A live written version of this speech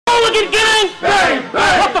Hooligan gang? Bang,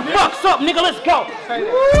 bang. What the fuck's up, nigga? Let's go. A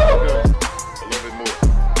little bit more.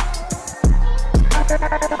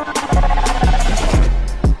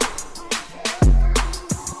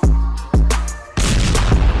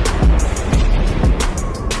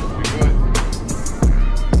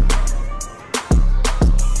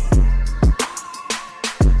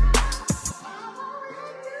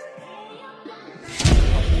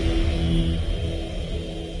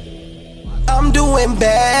 I'm doing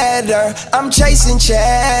better, I'm chasing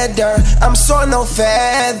cheddar, I'm soaring no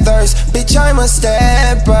feathers, bitch I'm a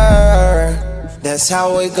stepper. That's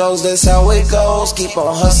how it goes, that's how it goes. Keep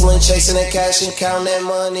on hustling, chasing the cash and count that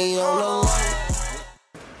money on the line.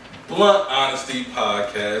 Blunt Honesty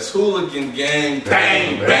Podcast, Hooligan Gang,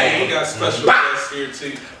 bang, bang. We got special guests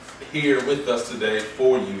here with us today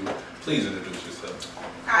for you. Please introduce yourself.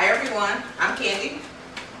 Hi everyone, I'm Candy.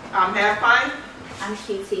 I'm Half Pint. I'm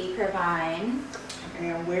QT Provine.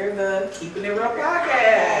 And we're the Keeping It Real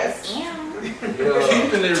Podcast.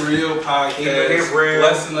 Keeping It Real Podcast.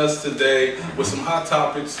 Blessing us today with some hot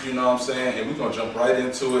topics, you know what I'm saying? And we're going to jump right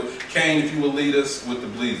into it. Kane, if you will lead us with the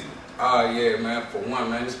Bleezy. Yeah, man. For one,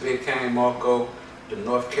 man, this big Kane Marco, the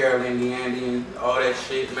North Carolina Indian, all that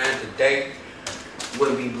shit, man. Today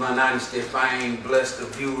wouldn't be Blunt Honesty if I ain't blessed the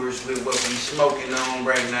viewers with what we smoking on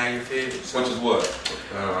right now, you feel me? Which is what?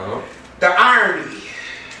 The irony.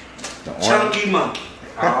 Chunky monkey.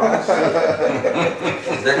 Is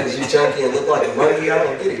that because you chunky and look like a monkey? I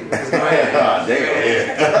don't get it.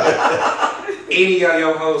 Any of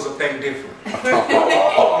your hoes will think different.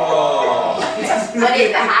 What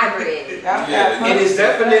is a hybrid? It is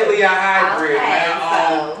definitely a hybrid, Okay, man.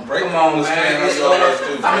 Come on, man.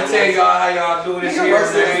 I'm gonna tell y'all how y'all do this here,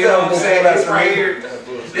 man. You know what I'm saying?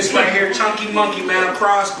 This right here, Chunky Monkey, man, a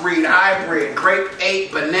crossbreed, hybrid, grape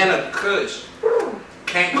 8, banana kush.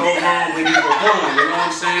 Can't go wrong with either one, you know what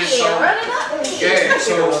I'm saying? So I do this.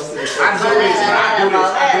 You know what I'm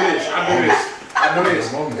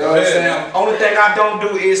saying? Only thing I don't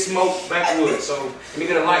do is smoke backwoods, so let me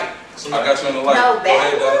get a light. I got you on the light. No, go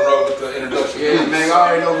ahead down the road with the introduction. Yeah, man, you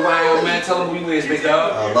already know who I am, man. Tell them who you is, big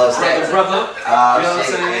dog. Love Stacks. Brother. You know what I'm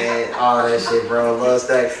saying? All that shit, bro. Love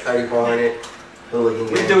Stacks, 3400. Hooligan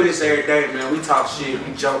We gang. do this every day, man. We talk shit,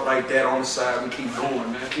 we joke like that on the side, we keep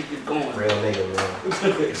going, man. Keep it going. Real nigga,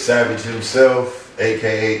 man. Savage himself,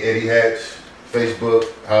 aka Eddie Hatch,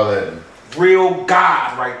 Facebook, holla at him. Real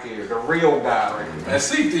God right there. The real God right there. Man,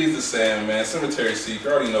 CP's the same, man. Cemetery Seek, you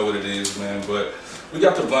already know what it is, man. But we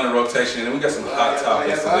got the blunt rotation and we got some hot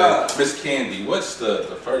topics today. Miss Candy, what's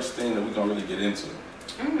the first thing that we're going to really get into?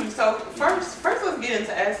 So first let's get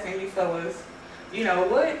into asking you fellas, you know,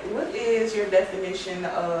 what is your definition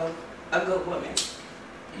of a good woman?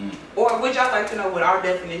 Or would y'all like to know what our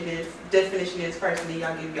definition is first, and then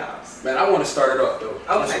y'all give y'all's? Man, I want to start it off though.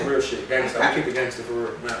 That's Okay. some real shit, gangster. I'm keeping gangster for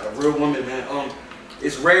real, man. A real woman, man.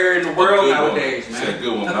 It's rare in the world nowadays, Woman. man. A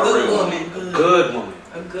good woman, A not good real woman. A good woman.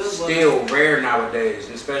 A good woman. Still rare nowadays,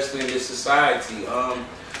 especially in this society.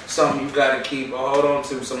 Something you gotta keep a hold on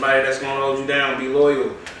to. Somebody that's gonna hold you down. Be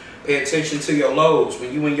loyal. Pay attention to your lows.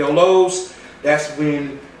 When you in your lows, that's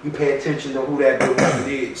when you pay attention to who that good woman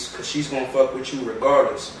is, cause she's gonna fuck with you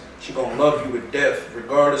regardless. She gonna love you to death,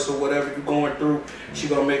 regardless of whatever you're going through. She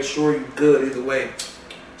gonna make sure you're good either way.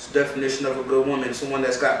 It's the definition of a good woman. Someone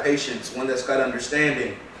that's got patience, one that's got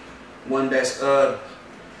understanding, one that's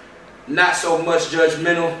not so much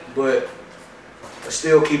judgmental, but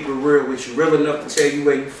still keep it real with you, real enough to tell you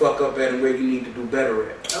where you fuck up at and where you need to do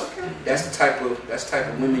better at. Okay. That's the type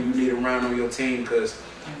of women you need around on your team, because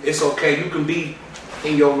it's okay. You can be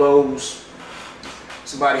in your lows.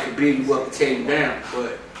 Somebody can build you up and tear you down,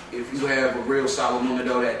 but if you have a real solid woman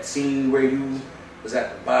though that seen where you was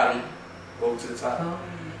at the bottom, go to the top,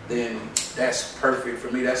 then that's perfect for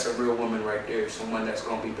me. That's a real woman right there. Someone that's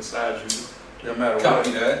gonna be beside you no matter what.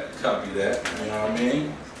 Copy that. You know what I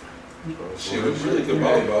mean? She was really good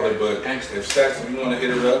volleyballer, but if Stacks, if you want to hit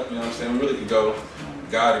it up, you know what I'm saying, we really could go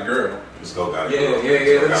guy to girl. Let's go, guys. Yeah.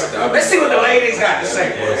 Let's see what the ladies got to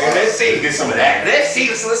say. Let's see. Get some of that. Let's see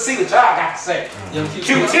what y'all got to say.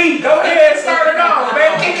 QT, go ahead, start it off,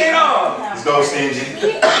 man. Kick it off. Let's go, Stingy.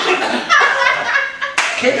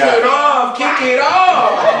 Kick it off.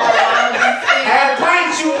 Have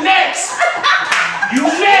pints, you next.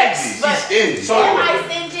 She's stingy. So am I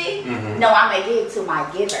stingy? No, I may give to my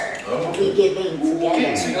giver. And we giving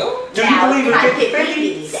together. Do you believe in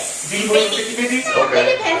 50-50? Do you believe in 50-50? Okay.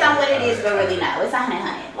 It depends on what it is, but really no. It's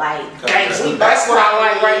 100-100. Like, That's what I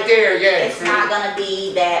like right there, yeah. It's not gonna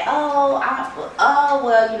be that,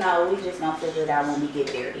 well, you know, we just gonna figure it out when we get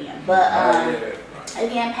there then. But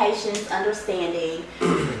Again, patience, understanding.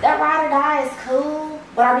 That ride or die is cool,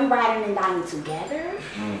 but are we riding and dying together?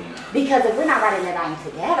 Because if we're not riding and dying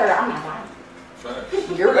together, I'm not dying.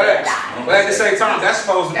 You're gonna die. But at the same time, that's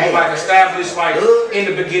supposed to be like established like in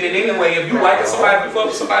the beginning anyway. If you like somebody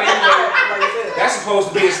before somebody anyway, that's supposed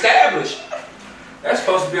to be established. That's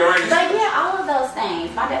supposed to be already. But yeah, all of those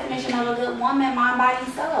things. My definition of a good woman, mind, body,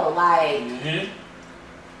 and soul. Like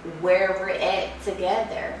where we're at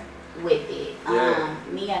together with it. Yeah.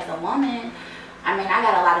 Me as a woman, I mean, I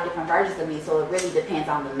got a lot of different versions of me, so it really depends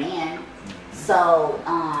on the man. So,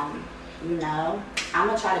 you know, I'm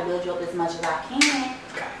gonna try to build you up as much as I can,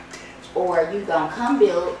 or you gonna come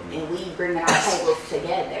build and we bringing our tables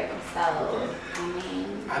together. So, I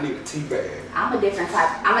mean, I need a tea bag. I'm a different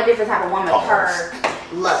type of woman per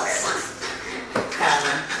lover. So,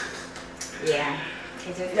 yeah.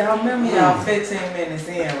 Y'all remember y'all 15 minutes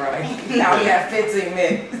in, right? Y'all got 15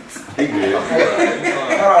 minutes. He good. No.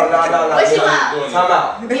 What you want? Time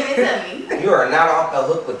out. Give it to me. You are not off the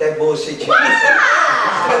hook with that bullshit.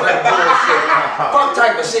 That bullshit. Fuck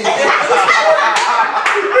type of shit. What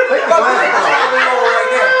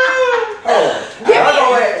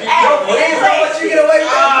you get away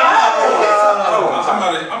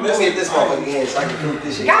I'm gonna get this motherfucker again so I can do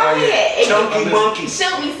this shit. Go ahead. Chunky monkey.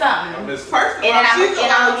 Shoot me something. First of all, And then she's I'm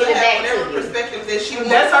allowed gonna give to it back have to whatever you. perspective that she wants.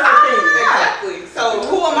 That's her thing. Exactly. So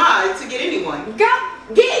who am I to get anyone? Go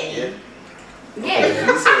get me. Get me.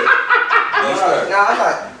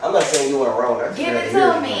 I'm not saying you went wrong. Give it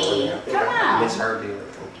to me. Come on. Misheard you.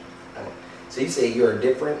 So you say you're a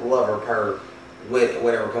different lover per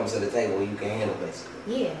whatever comes to the table you can handle,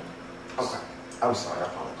 basically. Yeah. Okay. I'm sorry. I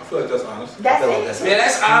apologize. I feel like that's honest. That's it. Yeah,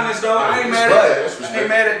 that's honest though. I ain't mad at that. I ain't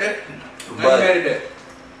mad at that.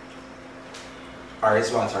 All right,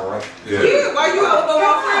 it's my turn, right? Yeah. Why you all go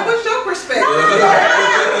off front? What's your perspective? I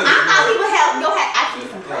thought he would help. Go ahead. Ask me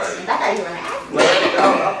some questions. I thought you were gonna ask me.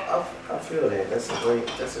 I feel that. That's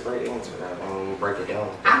a great answer. Break it down.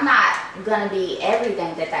 I'm not gonna be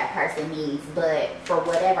everything that person needs, but for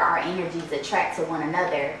whatever our energies attract to one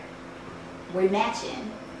another, we're matching.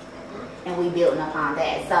 And we building upon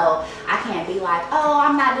that. So I can't be like, oh,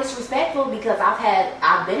 I'm not disrespectful because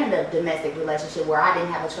I've been in a domestic relationship where I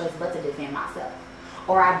didn't have a choice but to defend myself.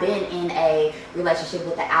 Or I've been in a relationship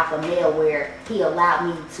with the alpha male where he allowed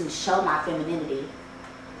me to show my femininity.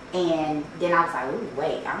 And then I was like, ooh,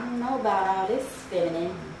 wait, I don't know about all this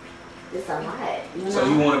feminine. It's a lot. You know? So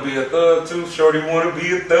you want to be a thug too? Shorty want to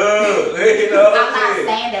be a thug. I'm not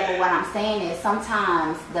saying that, but what I'm saying is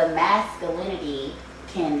sometimes the masculinity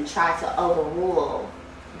can try to overrule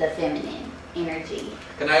the feminine energy.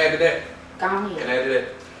 Can I add to that? Go ahead. Can I add to that?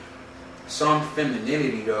 Some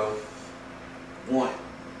femininity though want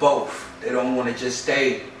both. They don't want to just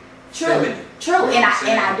stay feminine. True. You know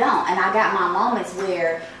And I don't. And I got my moments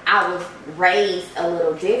where I was raised a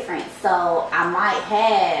little different. So I might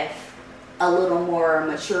have a little more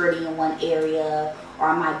maturity in one area, or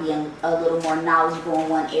I might be a little more knowledgeable in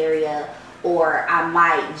one area, or I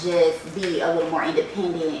might just be a little more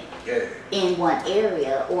independent in one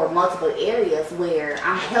area or multiple areas where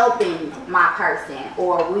I'm helping my person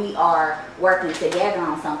or we are working together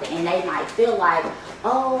on something, and they might feel like,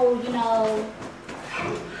 oh, you know.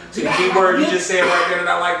 See, the key word you just said right there that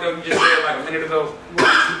I like though, you just said like a minute ago,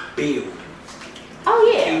 build.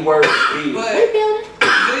 Oh yeah. Key word build. But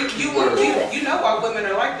we building. You know why women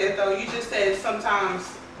are like that though. You just said sometimes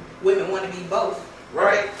women want to be both.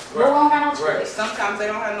 Right. But we don't have no choice. Sometimes they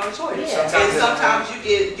don't have no choice. Yeah. And sometimes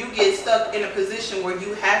you get stuck in a position where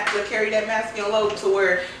you have to carry that masculine load to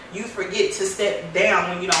where you forget to step down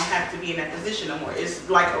when you don't have to be in that position no more. It's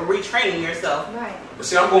like retraining yourself. Right. But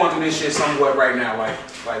see, I'm going through this shit somewhat right now, like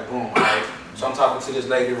boom, alright. So I'm talking to this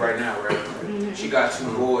lady right now, right? Mm-hmm. She got 2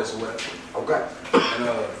 boys or whatever. Okay.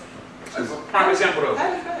 And prime example though.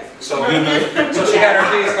 So she had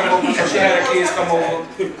her kids come over.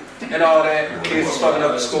 And all that, kids was fucking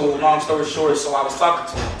up at school. Long story short, so I was talking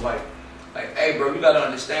to him like, hey bro, you gotta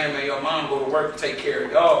understand, man, your mom go to work to take care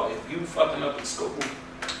of y'all. If you fucking up at school,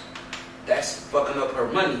 that's fucking up her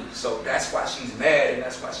money. So that's why she's mad, and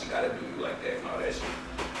that's why she gotta do you like that and all that shit.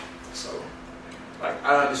 So, like,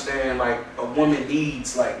 I understand, like, a woman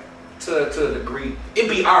needs, like, to a degree. It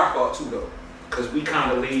be our fault too though, cause we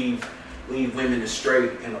kind of leave women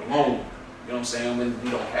astray and alone. You know what I'm saying? When we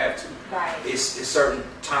don't have to. Right. It's certain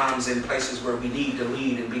times and places where we need to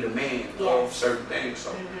lead and be the man of certain things.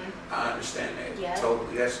 So I understand that. Yeah.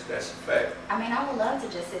 Totally. That's a fact. I mean, I would love to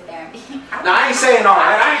just sit there and be. I ain't saying all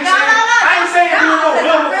that. I ain't saying doing no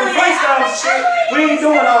woman from playstyle shit. We ain't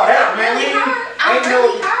doing all that, man.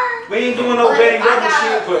 We ain't doing no Betty Rubber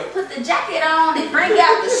shit. But put the jacket on and bring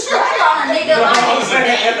out the strut on and nigga, like,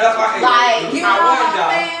 you know what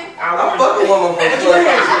I'm saying? I'm fucking woman from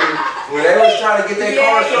Clubhouse. When they was trying to get their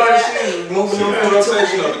car started, she was moving them What I'm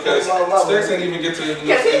saying, because Stacks ain't even get to even.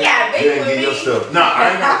 Because he got beef with me. Nah,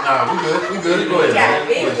 we good. Go ahead. He got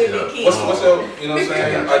beef with me. What's your, you know what I'm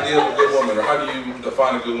saying, idea of a good woman, or how do you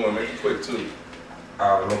define a good woman? Make it quick too. Make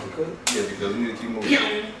it quick? Yeah, because we need to keep moving.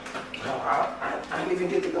 No, I didn't even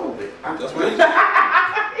get to go with it. That's what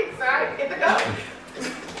Excited to get to go.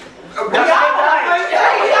 I'm glad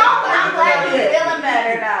you're feeling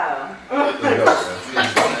better now. You're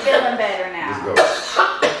feeling better now. Let's go.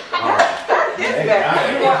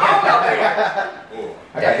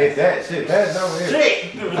 I gotta hit that shit. That's over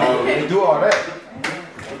here. We do all that.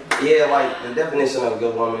 Yeah, like the definition of a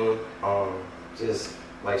good woman, just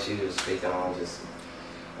like she was speaking on, just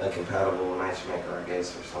a compatible matchmaker, I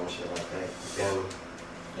guess, or some shit like that. And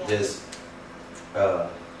just, I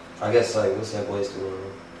guess, like, what's that voice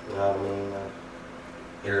doing? You know what I mean? Like,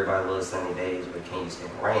 everybody loves sunny days, but can you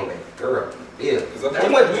stand rain, baby? Girl, yeah.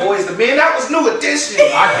 That wasn't Boys to Men, that was New Edition. I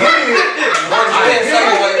get it.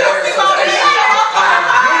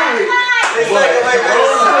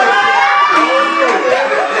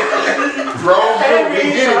 Wrong group, we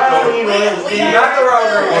get it though. Not the wrong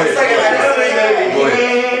group.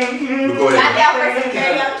 Go ahead. Not that person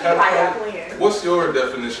karaoke, like y'all clear. What's your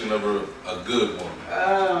definition of a good woman?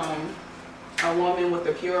 A woman with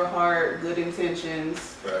a pure heart, good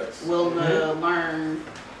intentions, willing to learn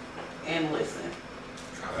and listen.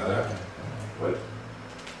 What?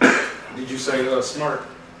 Did you say smart?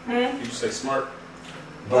 Did you say smart?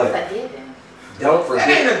 But don't That forget.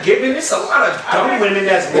 ain't a given. It's a lot of dumb women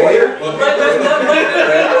that's weird. But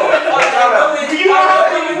you know how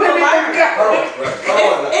women will learn.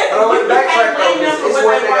 If backtrack on this. It's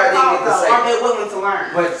one thing I didn't get to say. Are they willing to learn?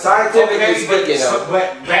 But scientifically speaking,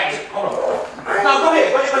 Hold on. No, go ahead.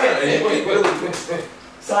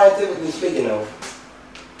 Scientifically speaking, though,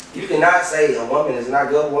 you cannot say a woman is not a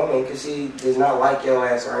good woman because she does not like your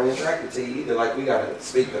ass or ain't attracted to you either. Like, we gotta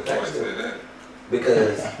speak the facts to it.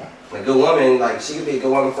 Because a good woman, like, she could be a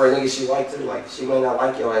good woman for a nigga she like too. Like, she may not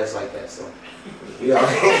like your ass like that, so. You know what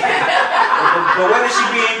I mean? But what is she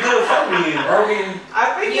being good for me, bro?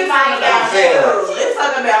 I think You it's might something about not. you. It's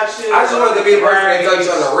something about you. I just wanted to be a person that touch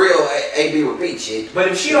on the real AB repeat shit. But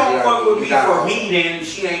if she don't fuck with me for me, then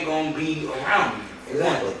she ain't gonna be around me.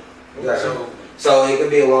 Exactly. So it could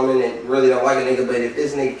be a woman that really don't like a nigga, but if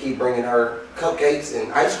this nigga keep bringing her cupcakes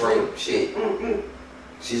and ice cream, shit,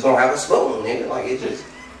 she's gonna have a spoon, nigga. Like, it just,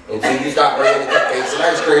 until you stop bringing the cupcakes and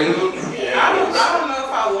ice cream. I don't know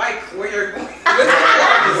if I like where you're going.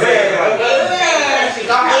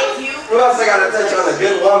 Who else I gotta touch on a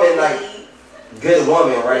good woman, like, good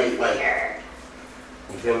woman, right? Like,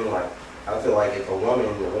 you feel me? Like, I feel like if a woman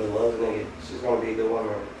really loves a nigga, she's gonna be a good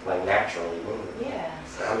woman, like, naturally. Yeah.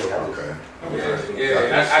 So, I mean, I'm okay.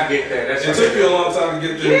 Yeah, I get that. It took you a long time to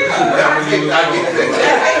get there. We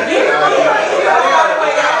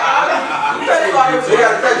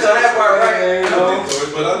gotta touch on that part, right?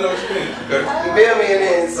 But I know what you mean. You feel me? And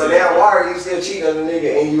then, so now why are you still cheating on the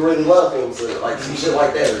nigga and you really love him? So, like, some shit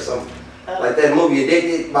like that or something. Like that movie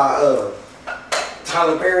Addicted by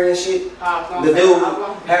Tyler Perry and shit. The dude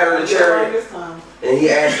had her in the chair and he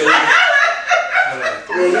asked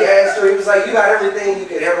her, he was like, you got everything you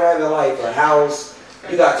could ever have in life, a house,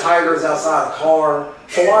 you got tigers outside the car,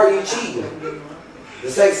 so why are you cheating? The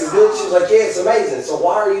sex is good? She was like, yeah, it's amazing, so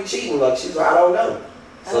why are you cheating? Like, she's like, I don't know.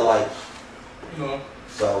 So, like, You know,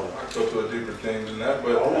 so I go to a deeper thing than that,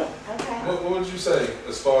 but Okay. what would you say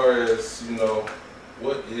as far as, you know,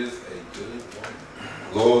 what is a good woman?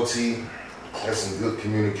 Loyalty, have some good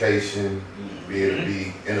communication, be able to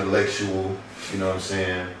be intellectual, you know what I'm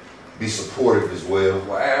saying? Be supportive as well.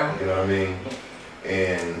 Wow. You know what I mean?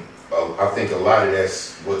 And I think a lot of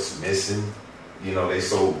that's what's missing. You know, they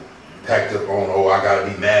so packed up on, oh, I gotta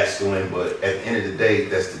be masculine, but at the end of the day,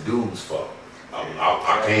 that's the dude's fault.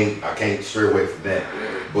 I can't stray away from that.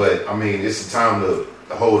 But I mean, it's the time to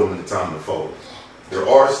hold them and the time to fold. There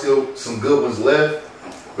are still some good ones left,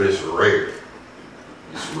 but it's rare.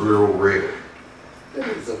 It's real rare.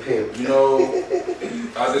 it's a pimp. You know, I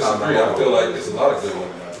disagree. I feel like there's a lot of good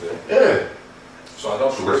women out there. Yeah. So I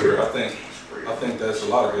don't disagree. I think there's a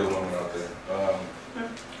lot of good women out there.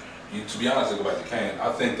 To be honest, go back to Kane.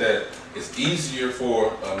 I think that it's easier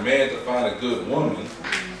for a man to find a good woman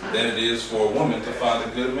than it is for a woman to find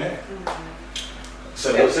a good man.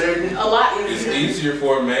 So what's that? A lot It's easier. easier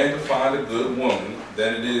for a man to find a good woman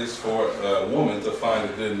than it is for a woman to find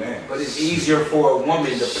a good man. But it's easier for a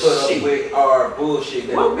woman to put up with our bullshit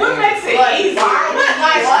than a What man. makes it easier? What the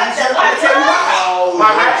I tell you why.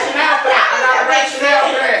 My rationale for that.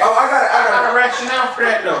 rationale for that. Oh, I got a rationale for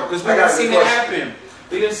that though, because we done seen it happen.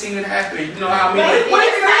 We done seen it happen. You know how many?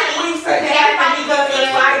 We've seen it happen because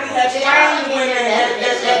society has trained women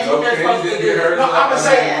that's what they're supposed to do. No, I'm gonna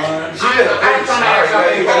say, I ain't trying to ask y'all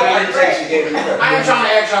age. I ain't trying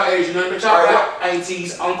to ask y'all age nothing, but y'all got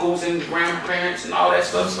aunties, uncles, and grandparents and all that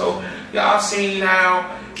stuff. So y'all seen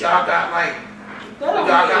how y'all got like, I'm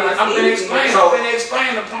gonna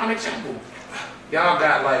explain the prime example. Y'all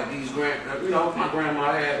got like these my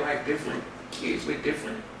grandma had like different kids with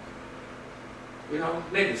different,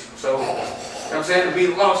 niggas. So, you know what I'm saying? To be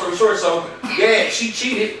long story short, so yeah, she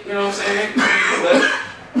cheated, you know what I'm saying?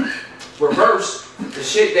 But reverse the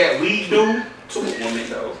shit that we do to a woman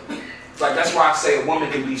though. Like that's why I say a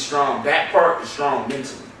woman can be strong. That part is strong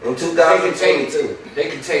mentally. In 2022. They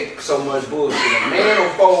can take so much bullshit. A man will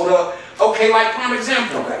fold up. Okay, like prime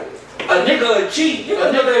example. A nigga will cheat.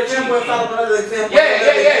 Another example, another example. Yeah.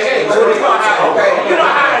 You know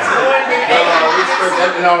how it's going.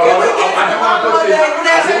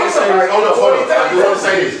 I do want to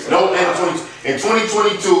say this. No, in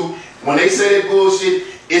 2022, when they say that bullshit,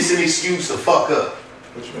 it's an excuse to fuck up.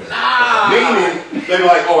 Nah. Meaning, they be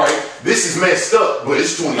like, all right, this is messed up, but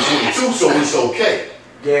it's 2022, so it's okay.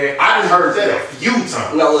 Yeah. I done heard that a few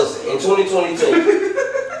times. No, listen, in 2022,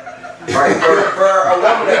 right, for a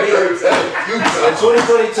woman to be, in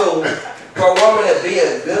 2022, for a woman to be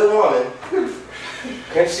a good woman,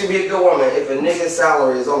 can she be a good woman if a nigga's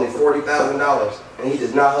salary is only $40,000 and he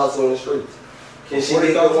does not hustle in the streets? Can she be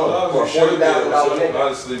a good woman for a $40,000 nigga?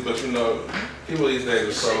 Honestly, but people these days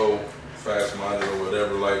are so fast-minded or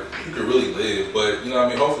whatever, like, you could really live, but,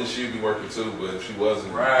 hopefully she'd be working too, but if she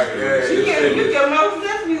wasn't, right, yeah. You can most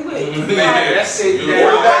definitely live. Yeah, that's it. You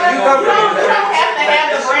don't have to have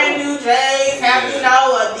the brand new J's, have,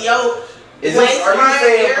 the old. Are you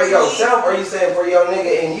saying for yourself or are you saying for your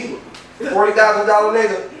nigga and you? $40,000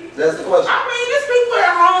 nigga? That's the question. I mean, there's people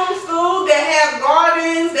at homeschool that have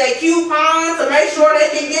gardens, that coupons to make sure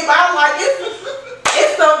they can get by. Like, it's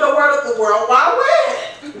the World Wide Web.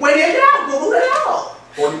 When in doubt, Google it out.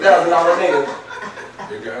 $40,000 nigga.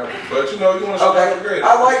 But you want to show great.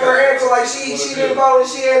 I like her answer. Like she didn't vote and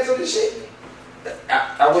she answered the shit.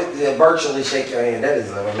 I would virtually shake your hand. That is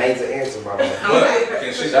an amazing answer, by the way.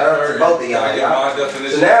 Shout out to both of y'all.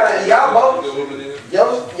 So now y'all both.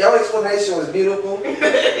 Your explanation was beautiful.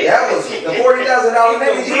 That was the $40,000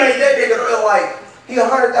 nigga. You made that nigga feel like he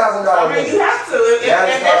 $100,000. I mean, you have to. If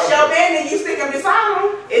that's your man and you stick him beside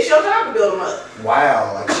him, it's your job to build him up.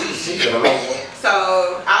 Wow, like she could have made.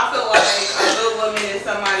 So I feel like a good woman is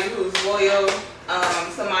somebody who's loyal,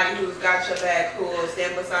 somebody who's got your back, who will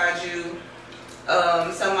stand beside you,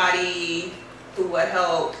 somebody who will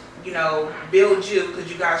help, build you, because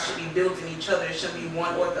you guys should be building each other. It shouldn't be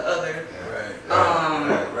one or the other.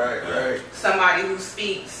 Right. Somebody who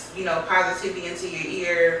speaks, positivity into your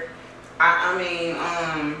ear. I mean,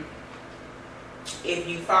 if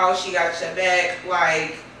you fall, she got your back.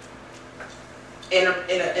 Like in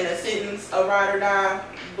a sentence, a ride or die.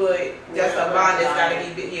 But that's a bond that's got to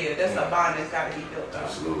be. Yeah, that's a bond that's got to be built up.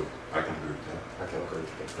 Absolutely, I can agree with that. I can agree with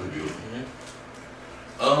that. That's beautiful.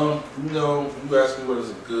 You asked me what is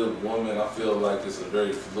a good woman. I feel like it's a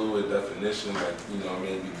very fluid definition,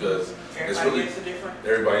 because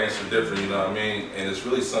everybody answers different, and it's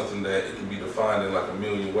really something that it can be defined in like a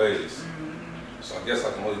million ways. So I guess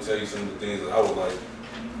I can only tell you some of the things that I would like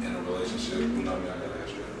in a relationship. I gotta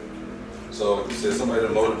ask you. So like you said, somebody to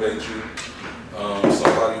motivate you,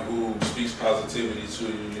 somebody who speaks positivity to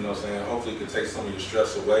you, hopefully can take some of your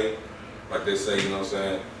stress away. Like they say,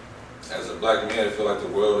 as a black man, I feel like the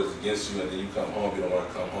world is against you, and then you come home, you don't want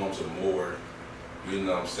to come home to more,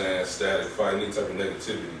 static fight, any type of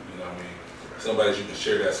negativity, Somebody you can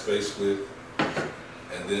share that space with.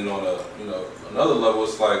 And then on another level,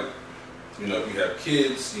 it's like, if you have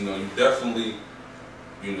kids, you definitely,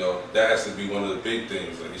 that has to be one of the big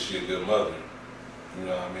things. Like, is she a good mother?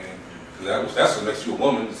 Because that's what makes you a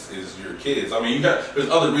woman is your kids. There's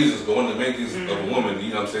other reasons, but one of the main things of a woman,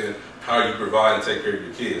 how you provide and take care of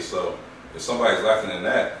your kids. So if somebody's lacking in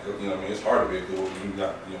that, it's hard to be a good woman.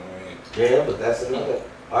 Yeah, but that's another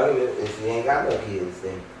argument. If you ain't got no kids,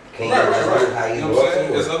 then can't you how you work?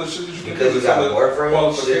 There's other shit that you can do. Because you got a boyfriend.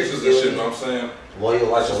 Qualifications and shit. I'm saying. Loyal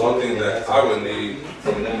like that's one thing that I would need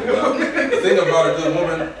from a woman. The thing about a good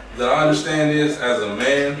woman that I understand is, as a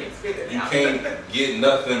man, you can't get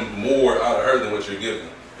nothing more out of her than what you're giving.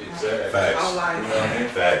 Exactly.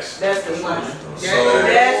 Facts. Facts. That's the one.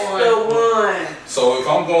 That's the one. So if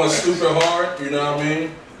I'm going stupid hard, and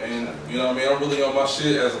I'm really on my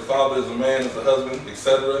shit as a father, as a man, as a husband,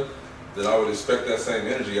 etc., then I would expect that same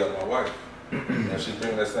energy out of my wife. If she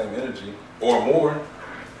bring that same energy or more,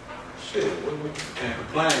 shit, we can't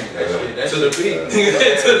complain. To the beat.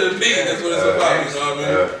 To the beat, that's what it's about, you know what I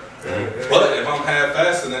mean? But if I'm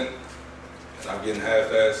half-assing it, and I'm getting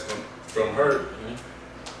half-assed from her,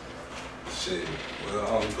 shit, well, I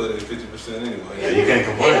only put in 50% anyway. Yeah, you can't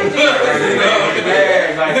complain. You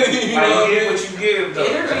get what you give, though.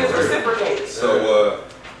 Energy is reciprocated. So,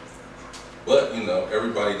 but, you know,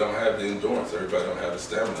 everybody don't have the endurance. Everybody don't have the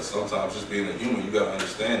stamina. Sometimes just being a human, you got to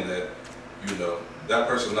understand that, you know, that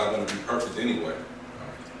person's not going to be perfect anyway.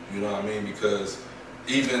 You know what I mean? Because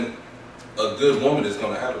even a good woman is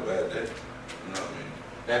going to have a bad day. You know what I mean?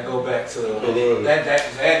 That go back to,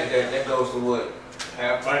 that goes to what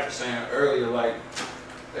Half Mike was saying earlier, like,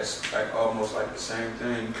 that's like almost like the same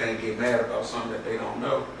thing. You can't get mad about something that they don't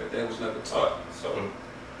know, that they was never taught. So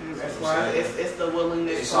that's why it's the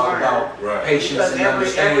willingness it's to all learn. about patience because and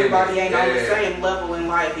understanding. Everybody ain't on the same level in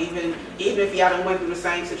life. Even if y'all done went through the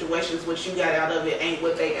same situations, what you got out of it ain't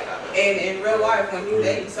what they got out of it. And in real life, when you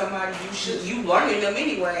dating somebody, you learning them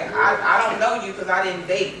anyway. I don't know you because I didn't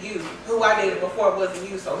date you. Who I dated before wasn't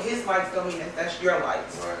you, so his likes don't mean that's your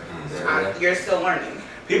likes. Right. You're still learning.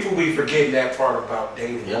 People be forgetting that part about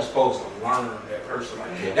dating. You're supposed to learn that person.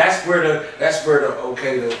 Like that's where the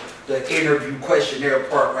interview questionnaire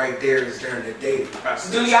part right there is during the dating process.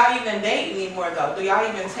 Do y'all even date anymore though? Do y'all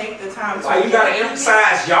even take the time to? Like you gotta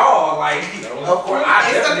emphasize y'all. Like of course,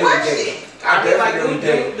 I definitely date. I definitely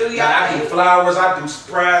date. Do y'all I do flowers. I do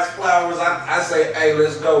surprise flowers. I say, hey,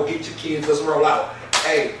 let's go get your kids. Let's roll out.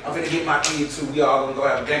 Hey, I'm finna get my kids too. We all gonna go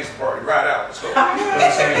have a gangster party right out. Let's go. You know what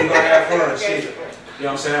I'm saying? We gonna have fun. Shit. You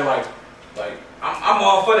know what I'm saying? Like I'm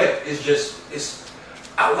all for that. It's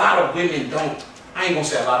a lot of women don't. I ain't gonna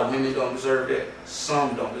say a lot of women don't deserve that.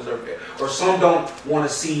 Some don't deserve that, or some don't want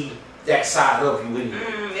to see that side of you anyway.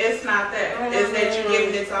 It's not that. It's that you're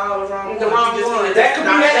giving it to all the wrong ones. That could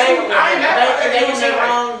be that too.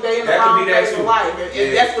 They in the wrong phase of life.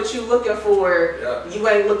 If that's what you're looking for, you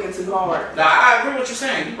ain't looking too hard. Nah, I agree with what you're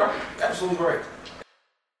saying. You're right. Absolutely right.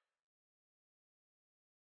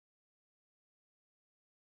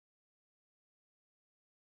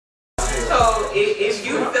 So if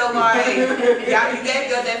you feel like you gave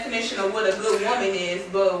your definition of what a good woman is,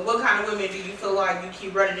 but what kind of women do you feel like you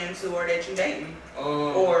keep running into or that you dating?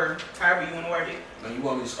 Or however you want to word it. Now you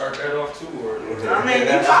want me to start that off too, or? I mean,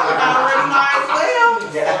 you talking about already might as well.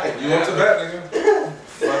 You want to bet, nigga?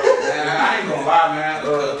 Man, I ain't gonna lie, man.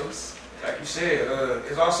 Like you said,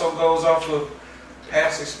 it also goes off of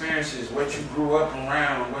past experiences, what you grew up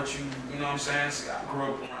around, what you know what I'm saying? See, I grew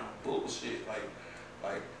up around bullshit, like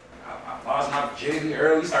I lost my virginity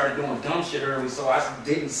early, started doing dumb shit early, so I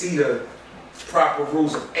didn't see the proper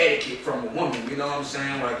rules of etiquette from a woman, you know what I'm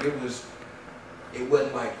saying? Like it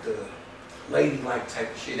wasn't like the ladylike type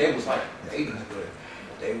of shit. They was like ladies, but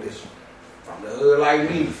they was from the hood like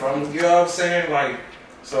me, you know what I'm saying? Like,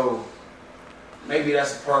 so maybe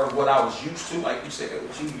that's a part of what I was used to, like you said,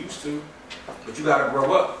 what you used to, but you gotta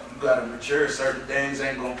grow up, you gotta mature. Certain things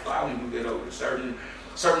ain't gonna fly when you get older.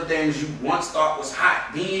 Certain things you once thought was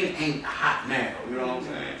hot then ain't hot now. You know what I'm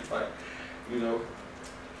saying? Like, you know,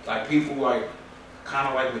 like people like kind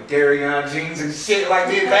of like with Darion jeans and shit like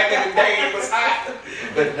this back in the day it was hot,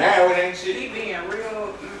 but now it ain't shit. He being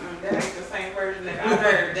real. That ain't the same version that I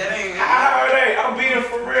heard. That ain't. I'm being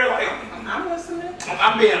for real. Like I'm listening.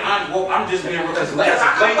 I'm just being real.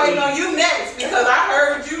 I'm waiting on you next because I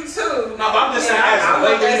heard you too. No, but I'm just saying as a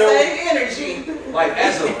lady, that same energy. Like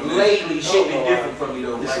as a lady, shit be different from me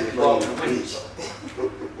though. Like involving women. You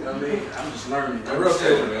know what I mean? I'm just learning. I'm real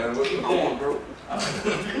good, man. Keep going, bro.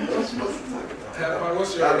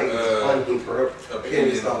 What's your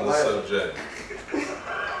opinion on the subject?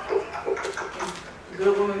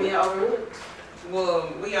 Good women being overlooked.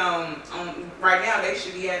 Well, we right now they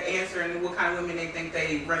should be answering what kind of women they think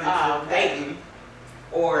they run into dating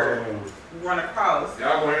or run across.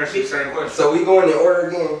 Y'all gonna answer the same question. So we going in order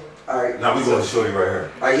again? All right. Now we going to show you right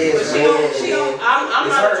here. All right, yeah. I'm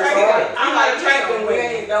not attracted. I'm not attracted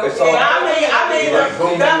women. The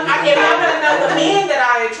men that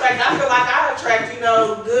I attract, I feel like I attract,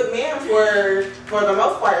 good men for the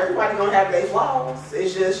most part. Everybody gonna have their flaws.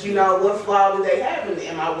 It's just, what flaw do they have, and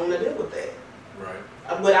am I willing to deal with that?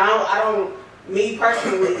 Right. But I don't. Me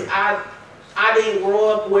personally, I didn't grow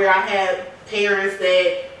up where I had parents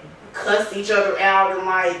that cussed each other out and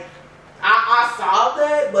like. I saw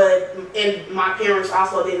that, and my parents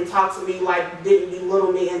also didn't talk to me, like, didn't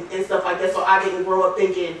belittle me and stuff like that, so I didn't grow up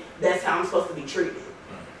thinking that's how I'm supposed to be treated.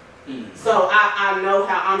 Mm-hmm. So I know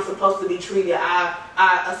how I'm supposed to be treated. I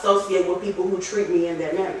associate with people who treat me in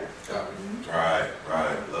that manner. Right,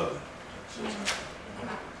 love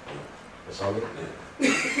it. It's on me.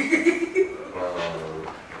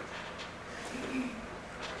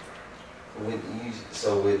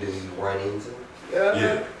 What do you run into?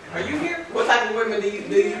 Yeah. Are you here? What type of women do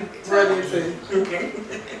you run into? You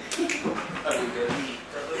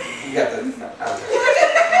got the.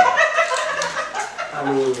 I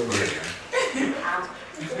mean.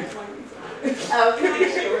 Okay.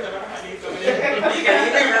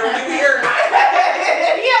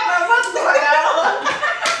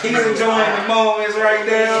 He's enjoying the moments right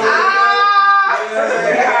now.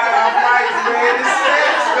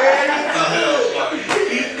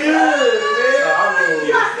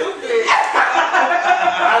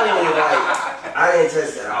 I didn't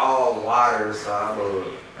test at all water, so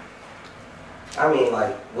I mean,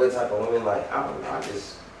 like, what type of women? Like, I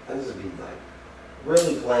just be like,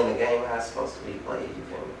 really playing the game how it's supposed to be played. You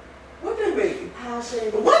feel me? What that mean?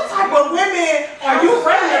 What type of women are you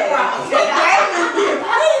running from? The game is being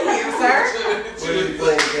played here, sir. Really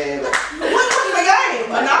playing the game. What's the game?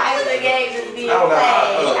 How the game is being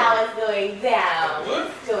played, how it's going down.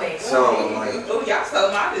 So, like, oh, y'all stole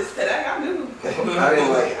my list today. I knew.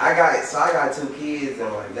 I got 2 kids,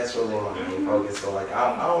 and like that's really my main focus. So like,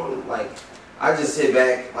 I don't like. I just sit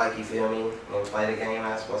back, like, you feel me, and play the game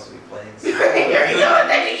I'm supposed to be playing. So, What do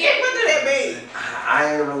that mean?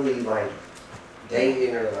 I ain't really like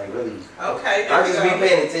dating or like really. Okay. I just be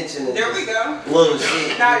paying attention to there we go. little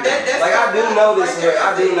shit. Now, that's like I do notice right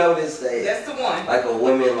I do notice that that's the one. like a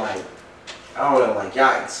woman, like, I don't know, like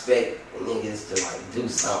y'all expect niggas to like do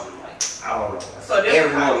something, like, I don't know. So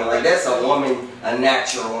every woman, like, that's a woman, a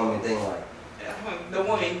natural woman thing, like. The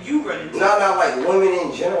woman you run into. No, like women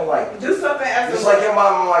in general, like do something as just like your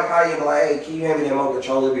mom, like how you be like, hey, can you hand me that remote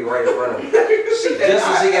controller? Be right in front of me, just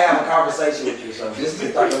so she can have a conversation with you, so just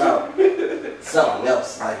to talk about something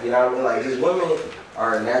else, like, you know what I mean? Like, just women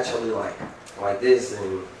are naturally like this,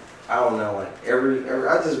 and I don't know, like every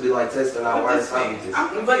I just be like testing out why it's like just.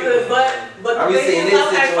 But the I'm just saying this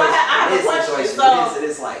situation,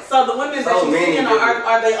 it's like so the women that you seeing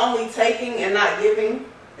are they only taking and not giving?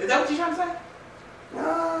 Is that what you're trying to say?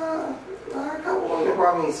 Nah, a couple women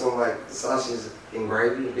brought me some like sausage and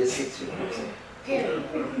gravy biscuits, you know what I'm saying?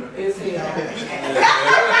 Is he? And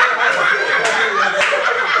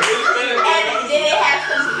did it have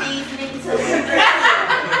some seasoning to it?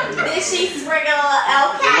 Did she sprinkle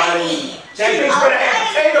okay? That bitch better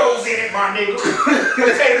have potatoes in it, my nigga.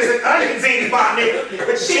 Potatoes and onions in it, my nigga.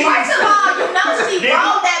 First of all, you know she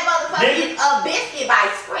rolled that motherfucking biscuit by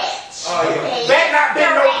scratch. Oh, yeah. That not been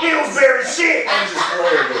no Pillsbury shit. I'm just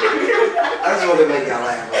horrible. I just want to make y'all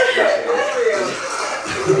laugh.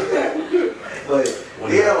 But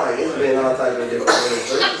yeah, like, it's been all types of different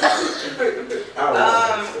things.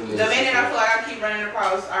 The men that I feel like I keep running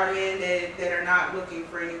across are men that are not looking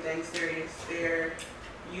for anything serious. They're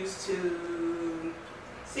used to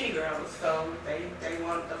city girls, so they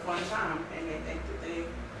want the fun time, and they think that they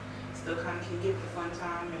still kind of can get the fun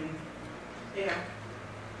time, and yeah.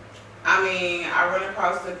 I mean, I run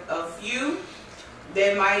across a few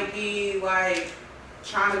that might be like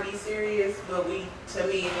trying to be serious, but to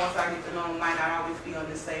me, once I get to know them, might not always be on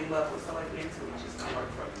the same level, so like mentally just don't work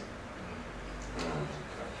for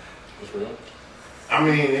me. I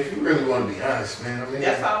mean, if you really want to be honest, man, I mean,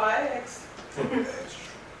 that's all I ask.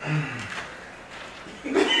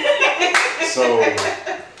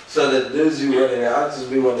 So the dudes you running, I'll just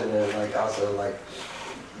be one of them, like, also, like,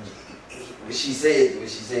 what she said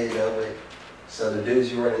though, but so the dudes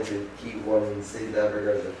you run into keep wanting to see the other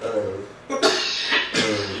girls are fun,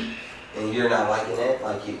 and you're not liking that,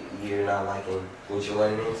 like, you're not liking what you're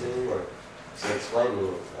running into, or so explain to me,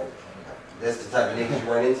 like, that's the type of niggas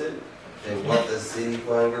you run into? They want the city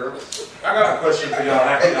fun girls? I got a question for y'all.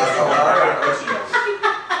 I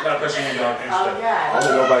got a question for y'all. Oh, God. I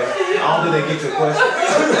don't think they get your question.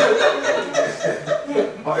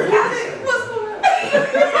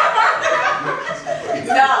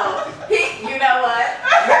 No, you know what?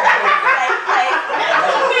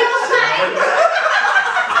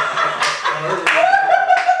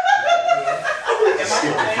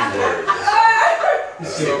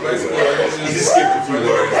 So basically, you just skipped a few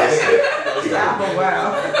words. Oh,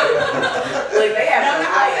 wow. Look, they have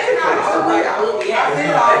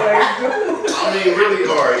I mean, really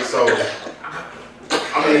hard. So,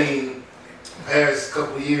 I mean, past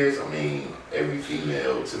couple of years, I mean, every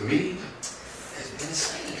female to me has been the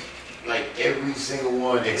same. Like, every single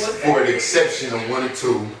one, for the exception of 1 or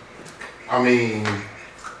 2. I mean,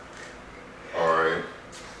 alright.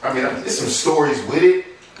 I mean, there's some stories with it.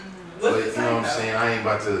 But you know what I'm saying? I ain't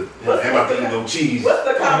about to eat no cheese. What's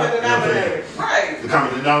the common denominator? Right. The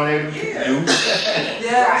common denominator? Yeah. You.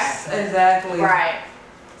 Yes, exactly. Right.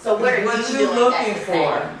 So what are What you you doing looking that's the same?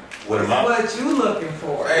 for? What am I? What you looking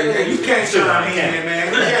for? Hey, you can't chime in, man.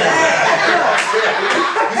 You can't.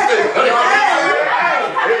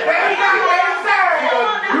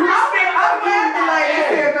 I'm laughing like this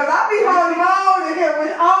here because I be holding on in here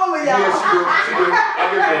with all of y'all. Yeah, she do. I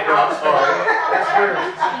give you a props. All right.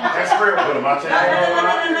 That's real. What am I changing?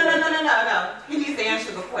 No. He needs to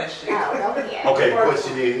answer the question. Oh, go ahead. Okay,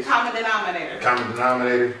 question is Common denominator. common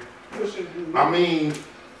denominator. I mean,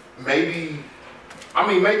 maybe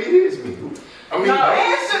it is me. I mean, No,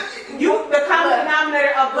 answer the common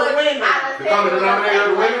denominator of the women. The common denominator of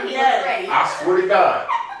the women? Yes. I swear to God.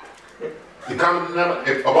 The common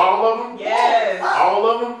denominator of all of them? Yes. All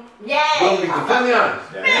of them? Yes. We'll be completely honest.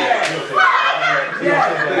 I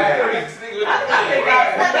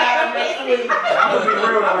think I'm gonna be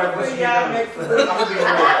real about this. I'm gonna be real.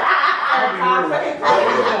 I can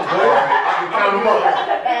count them up. I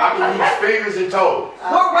can use fingers and toes.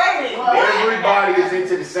 we're waiting. Everybody is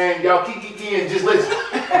into the same. Y'all keep and just listen.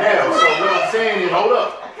 Now, so what I'm saying is, hold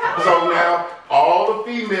up. So now, all the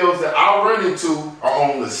females that I run into are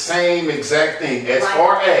on the same exact thing as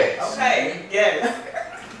far as. Okay. Yes.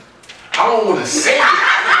 I don't want to say it.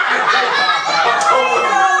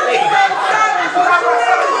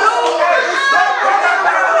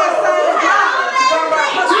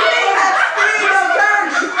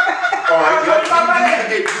 All right, you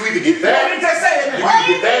either get that. You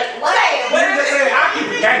either get that. What did you say? I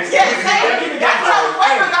keep it gangster.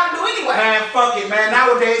 What we're gonna do anyway? Man, fuck it, man.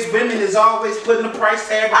 Nowadays, women is always putting a price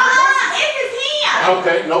tag on the It is him.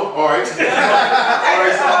 Okay, no, all right. All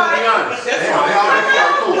right, so I'm gonna be honest.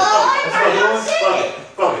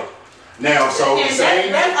 Fuck it. Now, so And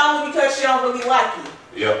same. that's only because she don't really like you.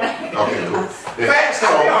 Yep. Okay, cool. Facts, So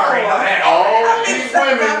all these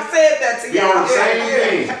women I've said that to be you. on the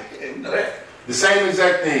same thing. The same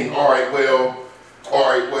exact thing. All right, well,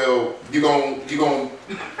 you gon' if you hit me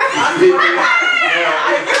now.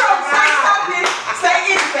 If you don't say something, say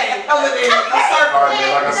anything other than a circle. All right,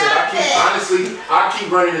 man, like I said, I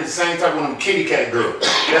keep running into the same type of one of them kitty cat girls.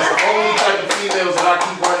 That's the only type of females that I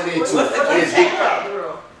keep running into. Is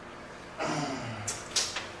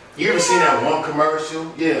you ever seen that one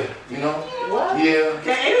commercial? Yeah, you know? What? Yeah.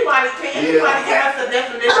 Can anybody give us a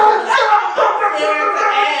definition of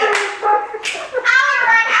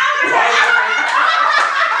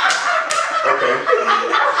Okay.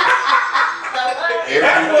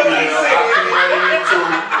 Every female I keep running into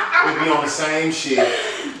would be on the same shit.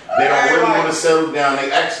 They don't really want to settle down.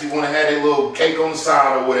 They actually want to have their little cake on the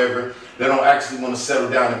side or whatever. They don't actually want to settle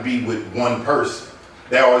down and be with one person.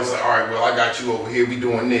 They always like, all right, well, I got you over here. We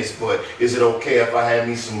doing this, but is it okay if I have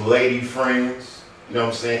me some lady friends? You know what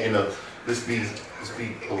I'm saying? And let's be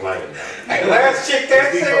polite about it. Hey, last chick that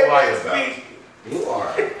Let's be said polite that's about me. it. You are.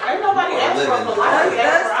 Ain't nobody asked for a polite.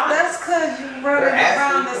 That's because you running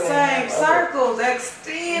around the same circles.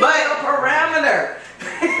 Extend your parameter.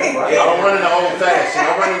 I don't run in the old fashioned.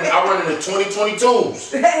 I run in the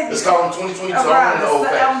 2022s. Let's call them 2022s. I run in the old On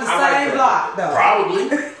fashioned. the same block, though. Probably,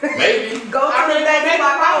 maybe. Go to the next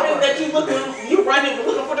block over. that you running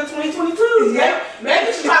looking for the 2022s. Yeah.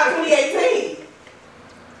 Maybe she's trying 2018.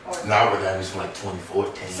 No, I would have this from like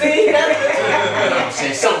 2014. See, that's You know what I'm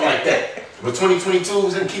saying? Something like that. But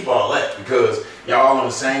 2022s didn't keep all that because y'all on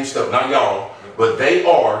the same stuff. Not y'all, but they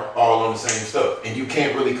are all on the same stuff. And you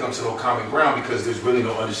can't really come to no common ground because there's really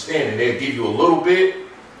no understanding. They'll give you a little bit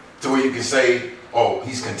to where you can say, oh,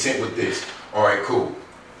 he's content with this. All right, cool.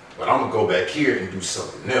 But I'm going to go back here and do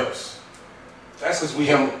something else. That's because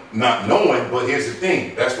him not knowing, but here's the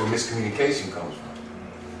thing. That's where miscommunication comes from.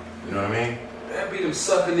 You know what I mean? That be them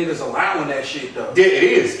sucker niggas allowing that shit though. Yeah, it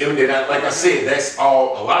is. And like I said, that's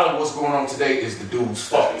all. A lot of what's going on today is the dude's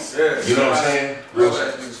fault. Yeah, you know what I'm saying? Real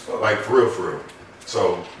fault. Like for real.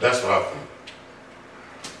 So that's what I think.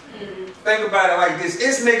 Think about it like this: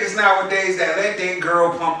 it's niggas nowadays that let their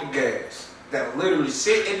girl pump the gas, that literally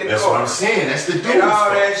sit in the That's car. what I'm saying. That's the dude's and all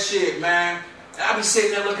fault. that shit, man. I be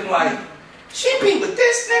sitting there looking like, she be with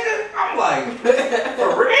this nigga? I'm like,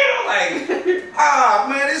 for real? Like,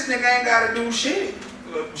 man, this nigga ain't gotta do shit.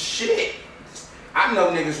 Shit. I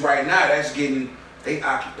know niggas right now that's getting, their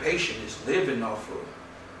occupation is living off of.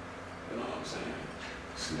 You know what I'm saying?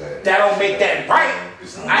 See that? That don't make that right.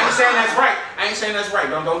 I ain't saying that's right.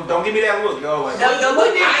 Don't give me that look, yo. Like,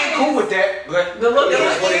 I ain't cool with that, but the look it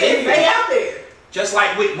is what it is. They out there. Just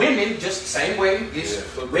like with women, just the same way. It's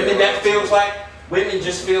women that feels like, women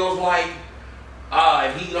just feels like,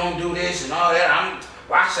 if he don't do this and all that,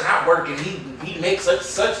 why should I work and he makes such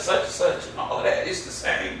and all that? It's the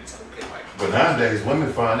same. It's okay, like, But nowadays,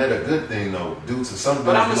 women find that a good thing, though, due to some dudes.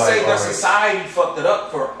 But I'm gonna say all that right. society fucked it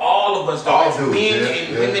up for all of us, though, All as dudes, men yeah,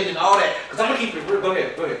 and yeah. women and all that. Because I'm gonna keep it real. Go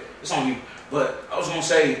ahead. It's on you. But I was gonna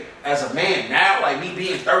say, as a man now, like me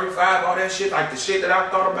being 35, all that shit, like the shit that I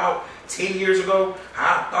thought about 10 years ago,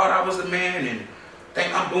 how I thought I was the man and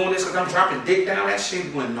think I'm doing this because I'm dropping dick down, that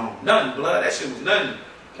shit wasn't on nothing, blood. That shit was nothing.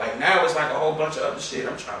 Like now it's like a whole bunch of other shit.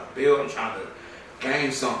 I'm trying to build, I'm trying to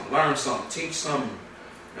gain something, learn something, teach something.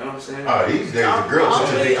 You know what I'm saying? Oh, these days the girls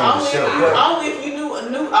just they come to show. Only if you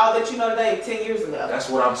knew all that you know today 10 years ago. That's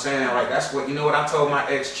what I'm saying. Like that's what, you know what I told my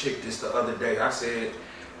ex chick this the other day. I said,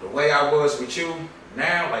 the way I was with you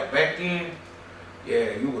now, like back then,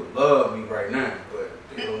 yeah, you would love me right now, but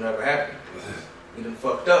it'll never happen. We done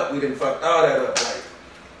fucked up. We done fucked all that up. Like,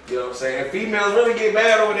 you know what I'm saying? And females really get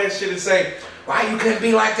mad over that shit and say, why you couldn't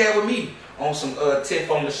be like that with me? On some tip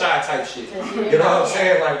on the shy type shit. You know what I'm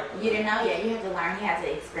saying? Like, you didn't know yet. You have to learn. You have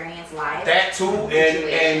to experience life. that too,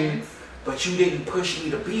 and but you didn't push me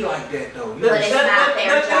to be like that though. You But it's not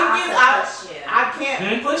their job to push you. I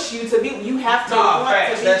can't push you to be. You have to Nah, want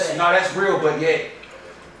facts. to be That's there. that's real, but yet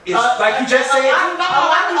it's like you just said. A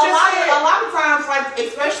lot of times, like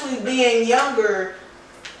especially being younger,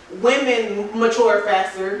 women mature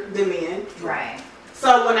faster than men. Right.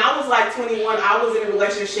 So when I was like 21, I was in a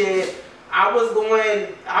relationship. I was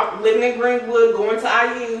living in Greenwood, going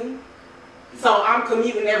to IU. So I'm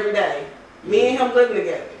commuting every day. Me and him living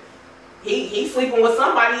together. He's sleeping with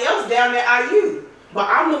somebody else down at IU. But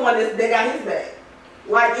I'm the one that got his back.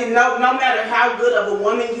 Like, no matter how good of a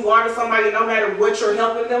woman you are to somebody, no matter what you're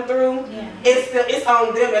helping them through, it's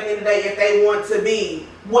on them at the end of the day if they want to be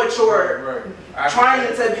what you're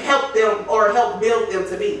trying to help them or help build them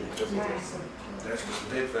to be. That's just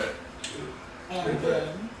a big fact.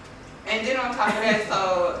 And then on top of that,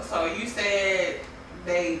 so you said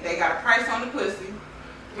they got a price on the pussy.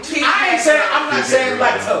 I ain't saying, I'm not saying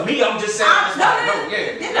like to me, I'm just saying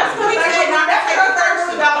That's what he said. Now that's her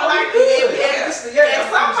person. If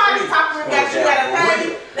somebody talking about you gotta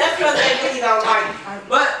pay, that's because they really don't like you.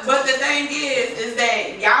 But the thing is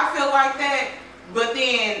that y'all feel like that. But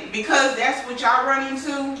then, because that's what y'all run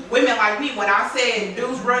into, women like me, when I said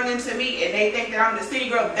dudes run into me and they think that I'm the city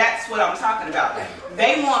girl, that's what I'm talking about.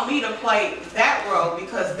 They want me to play that role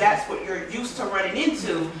because that's what you're used to running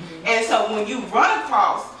into. And so when you run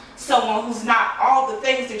across someone who's not all the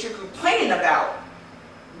things that you're complaining about,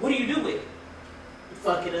 what do you do with it?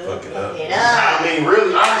 Fuck it up. I mean,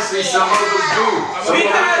 really, honestly, some of us do.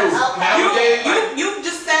 Because you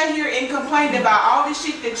just sat here and complained about all the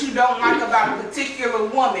shit that you don't like about a particular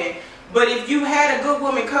woman. But if you had a good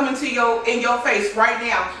woman coming to in your face right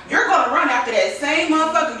now, you're gonna run after that same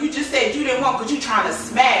motherfucker you just said you didn't want because you trying to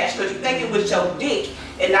smash because you think it was your dick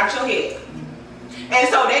and not your head. And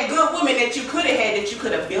so that good woman that you could have had, that you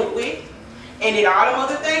could have built with, and did all them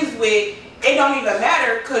other things with, it don't even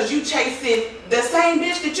matter because you chasing the same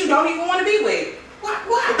bitch that you don't even want to be with.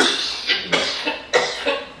 What?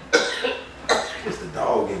 It's the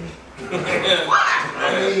dog in me.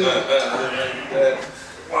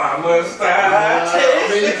 Why must I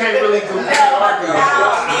mean, you can't really compare arguments.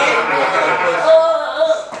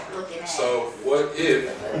 So what if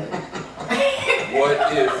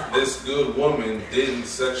this good woman didn't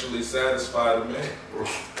sexually satisfy the man?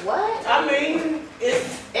 What? I mean,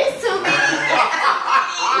 It's too many.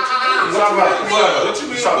 What you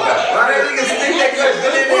mean? Why that nigga stick that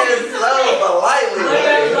question in there slow but lightly?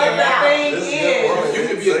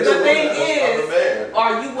 the thing is,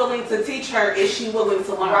 are you willing to teach her? Is she willing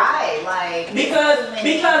to learn? Right, like because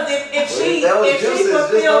if she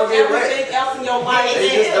fulfills everything else in your life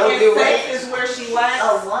and sex is where she lacks,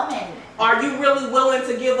 a woman, are you really willing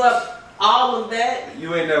to give up all of that?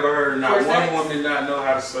 You ain't never heard not one woman not know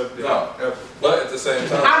how to suck dick. No, ever. But at the same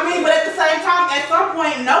time, I mean, but at the same time, at some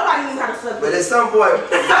point, nobody knew how to suck dick. But at some point,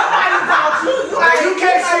 somebody taught you. Like, you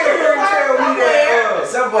can't sit here and tell me that.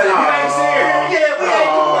 Somebody, you ain't sitting here. Yeah, we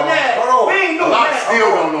ain't doing that. Hold on. We ain't doing A lot that.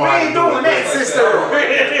 still don't know how to do it. that, sister.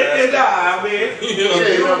 Nah, man. Yeah,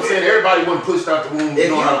 you know what I'm saying? Everybody wasn't pushed out the womb.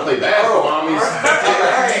 You know how to play basketball. I mean,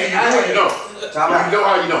 you know. Time out. You know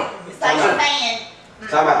how you know. so you're saying,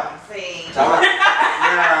 Time out. see, Time out.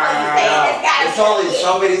 It's only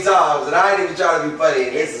so many times, and I ain't even trying to be funny,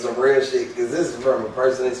 and this is some real shit, because this is from a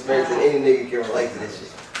personal experience, and any nigga can relate to this shit.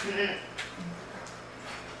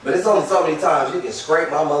 But it's only so many times you can scrape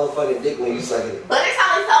my motherfucking dick when you suck it. but it's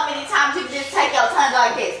only so many times you can just take your tongue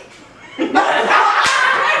like this.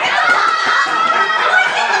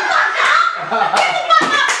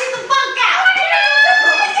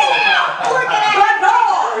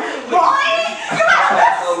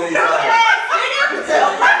 So many times.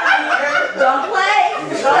 Don't play.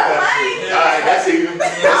 I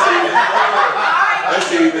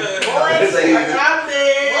say I'm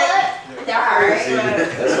dead. What? Alright.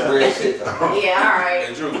 That's some real shit though. Yeah, alright.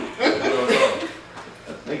 Hey, Drew, what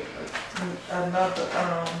Another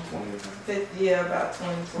 50, yeah, about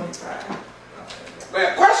 20-25.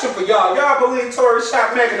 Man, question for y'all. Y'all believe Tory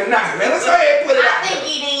shot Megan or not, man? Let's go ahead and put it out. I think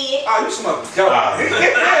he did. Oh, you smoking dope. I think he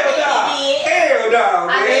did. Hell no,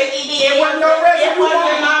 man. I think he did. It wasn't no It residue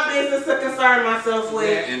wasn't on my business to concern myself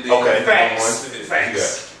with. Okay.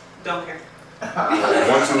 Facts. Don't care.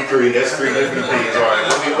 1, 2, 3. That's 3 different opinions. All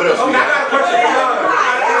right. What else? Oh, We I got a got? question for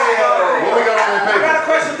y'all. What we got on I paper? got a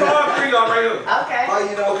question for all three y'all right here. Okay. Why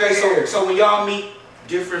you don't Okay, care? so when y'all meet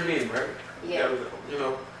different men, right? Yeah. You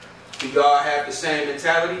know, do y'all have the same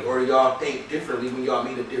mentality, or do y'all think differently when y'all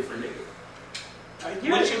meet a different nigga?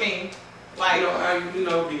 What you mean? Like,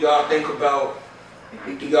 do y'all think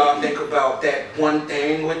about that one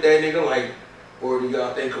thing with that nigga, like, or do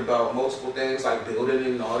y'all think about multiple things like building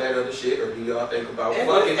and all that other shit, or do y'all think about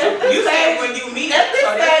fucking? You said when you meet. At this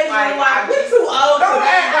stage, like, we too old to Don't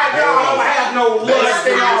act like y'all don't have no lust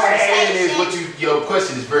in y'all What you're head. saying is your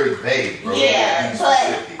question is very vague, bro. Yeah, Be but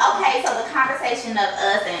specific. okay, so the conversation of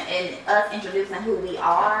us and us introducing who we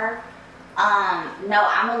are, no,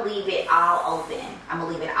 I'm gonna leave it all open. I'm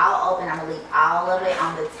gonna leave all of it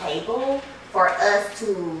on the table for us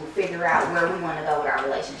to figure out where we want to go with our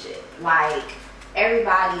relationship. Like,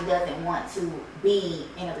 everybody doesn't want to be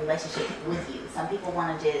in a relationship with you. Some people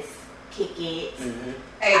want to just kick it. Mm-hmm.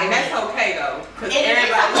 Hey, and that's okay though, because It is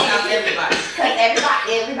everybody's okay. not everybody. Because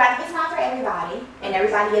everybody is not for everybody, and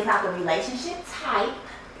everybody is not the relationship type,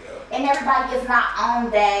 and everybody is not on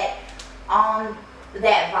that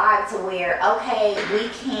vibe to where, okay, we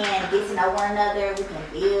can get to know one another, we can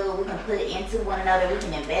build, we can put into one another, we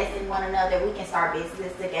can invest in one another, we can start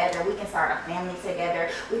business together, we can start a family together,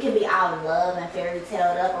 we can be all love and fairy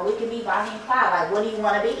tale up, or we can be Bonnie and Clyde. Like, what do you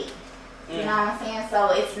want to be? You know what I'm saying? So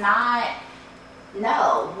it's not,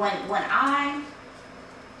 no, when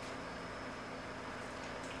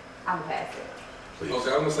I'm past it. Please.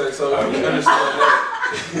 Okay, I'm gonna say, so if you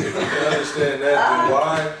understand that, then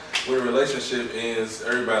why, when a relationship ends,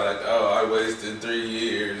 everybody like, oh, I wasted 3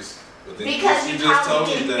 years. But then Because you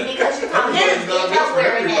probably didn't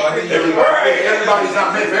nowhere in that. Everybody's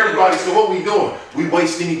not meant for everybody. So what we doing? We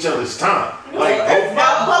wasting each other's time. Like, But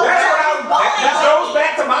That goes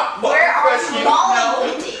back to my where are you going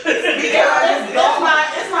with it?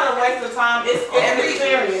 It's not a waste of time. It's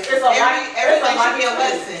experience. It's Everything should be a life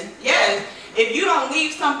lesson. Yes. If you don't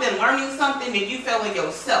leave something, learning something, then you fail in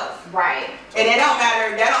yourself. Right. And it don't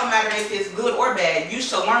matter. That don't matter if it's good or bad. You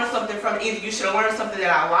should learn something from it. Either you should learn something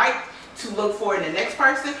that I like to look for in the next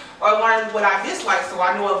person, or learn what I dislike so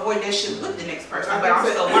I know avoid that shit with the next person. But I'm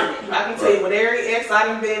still learning. I can tell you, with every ex I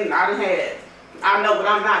done had, I know what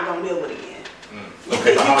I'm not gonna deal with again.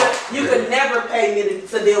 okay, You could never pay me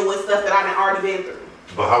to deal with stuff that I done already been through.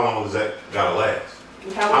 but how long does that gotta last?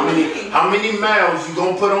 How How many miles you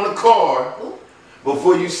gonna put on the car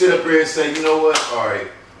before you sit up here and say, you know what? All right,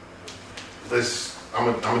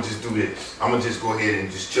 I'm gonna just do this. I'm gonna just go ahead and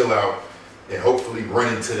just chill out and hopefully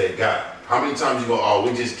run into that guy. How many times you go, oh,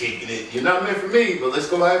 we just kicking it. You're not meant for me, but let's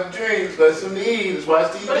go have drinks. Let's some eat. Let's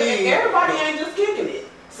watch TV. But everybody ain't just kicking it.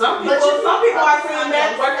 Some people are saying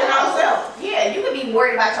that working on self. Yeah, you could be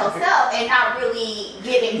worried about yourself and not really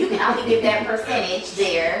giving. You can only give that percentage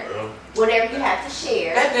there. Whatever you have to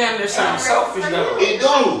share. That damn near sounds selfish though. It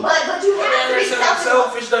do. But you have to be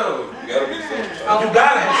selfish though. You gotta be selfish. You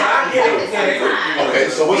got it. So I get it. Okay,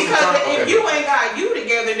 so what's the Because time? if you ain't got you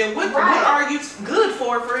together, then what are you good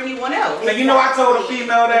for anyone else? And you know, I told a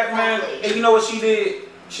female that, man, and you know what she did?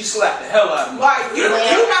 She slapped the hell out of me. Like, you know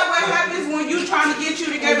what happens when you trying to get you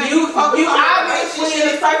together and you focus You on obviously in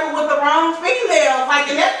a circle with the wrong female. Like,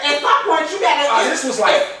 and at some point you gotta. This was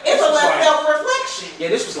like it's a little self-reflection. Yeah,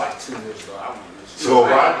 this was like 2 years ago. So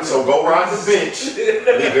go ride the bench, leave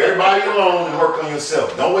everybody alone and work on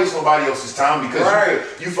yourself. Don't waste nobody else's time because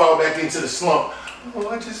you fall back into the slump. Oh,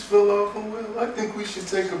 I just fell off. Well, I think we should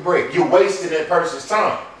take a break. You're wasting that person's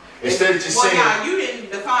time. Instead of just saying. Well, now, you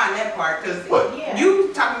didn't define that part because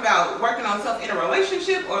you talking about working on self in a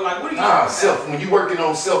relationship or like, what are you talking about? Self. When you're working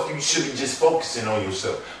on self, you should be just focusing on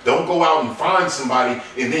yourself. Don't go out and find somebody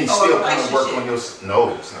and then still kind of work on yourself. No,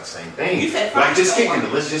 it's not the same thing. You said like just kicking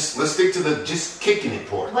someone. it. Let's stick to the just kicking it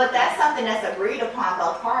part. But that's something that's agreed upon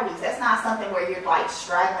both parties. That's not something where you're like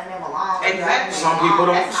straggling them along. Exactly. Some people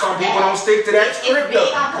don't stick to that script. It's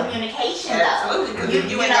big on communication though. You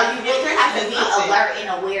really have to be alert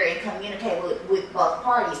and aware and communicate with both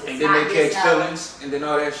parties. It's and then they catch feelings and then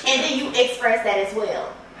all that shit. And then you express that as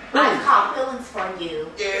well. I caught feelings from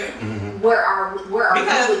you. Yeah. Where are you with your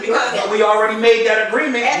feelings? We already made that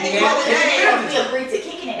agreement. We agreed to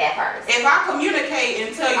kicking it at first. If I communicate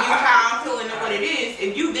and tell you how I'm feeling and what it is,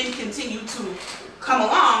 if you then continue to come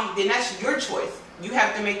along, then that's your choice. You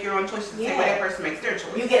have to make your own choices. The same way that person makes their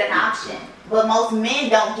choice. You get an option, but most men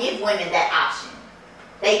don't give women that option.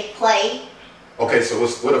 They play. Okay, so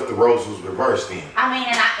what if the roles was reversed then? I mean,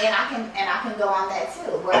 and I can go on that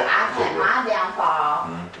too. Where I had my downfall,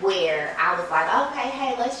 where I was like, okay,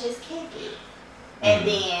 hey, let's just kick it, and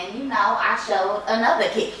then I showed another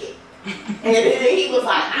kick it, and then he was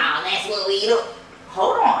like, oh, that's what we do.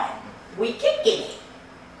 Hold on, we kicking it.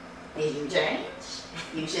 Did you change?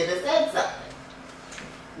 You should have said something.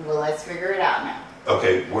 Well, let's figure it out now.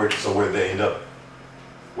 Okay, where'd that end up?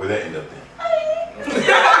 Where'd that end up then?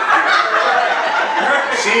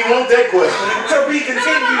 She didn't want that question. To be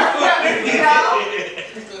continued.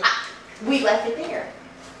 We left it there.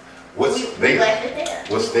 What's we there? left it there.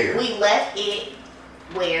 What's there? We left it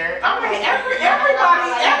where. Everybody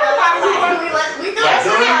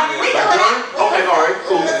Okay, all right,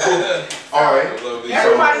 cool. All right.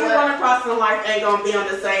 Everybody you run across in life ain't gonna be on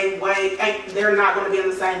the same way. They're not gonna be on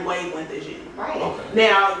the same wavelength as you. Right. Okay.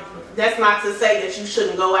 Now, that's not to say that you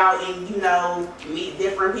shouldn't go out and meet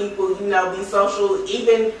different people. Be social.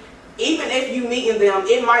 Even if you meeting them,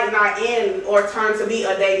 it might not end or turn to be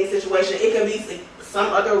a dating situation. It can be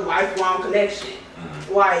some other lifelong connection.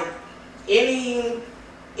 Mm-hmm. Like any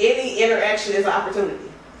interaction is an opportunity.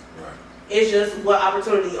 Right. It's just what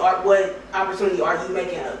opportunity are you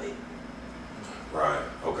making of it? Right.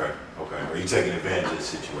 Okay. Are you taking advantage of the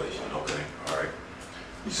situation? Okay. All right.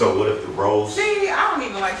 So what if the roles? See, I don't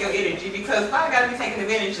even like your energy because why I gotta be taking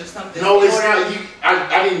advantage of something? No, it's not you.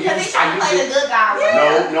 I didn't use. Because he's trying to play the good guy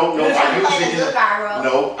role.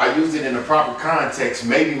 No. I used it in the proper context.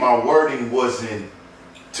 Maybe my wording wasn't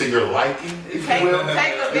to your liking, if you will.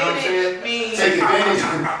 Take advantage means take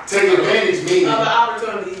advantage means of an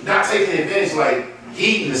opportunity. Not taking advantage like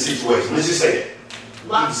heating the situation. Let's just say that.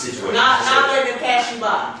 Heating the situation. Not letting it pass you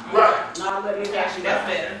by. Right. Not letting it pass you by. That's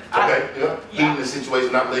better. Okay, yeah. Heating the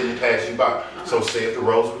situation, not letting it pass you by. So say if the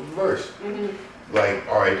roles were reversed. Like,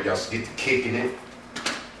 all right, y'all get to kicking it,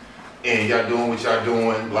 and y'all doing what y'all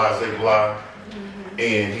doing, blah, blah, blah.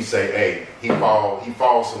 And he say, hey, he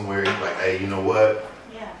falls somewhere. He's like, hey, you know what?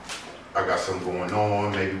 Yeah. I got something going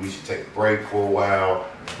on. Maybe we should take a break for a while.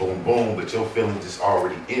 Boom, boom. But your feelings is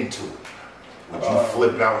already into it. Would you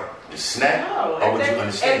flip out and snap, or would you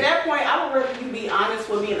understand? At that point, I would rather you be honest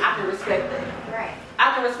with me, and I can respect that. Right.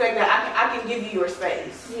 I can respect that. I can give you your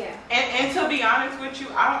space. Yeah. And to be honest with you,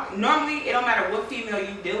 normally it don't matter what female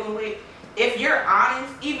you dealing with. If you're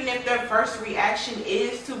honest, even if their first reaction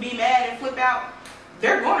is to be mad and flip out,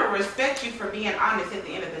 they're going to respect you for being honest at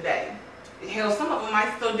the end of the day. Hell, some of them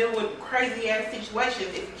might still deal with crazy ass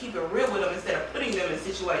situations if you keep it real with them instead of putting them in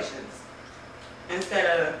situations. Instead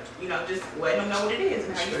of, just letting them know what it is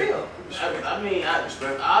and how you feel.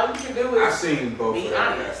 All you can do is I've seen both be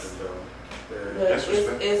honest.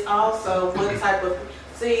 But it's also what type of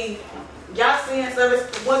y'all seeing service.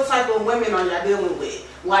 What type of women are y'all dealing with?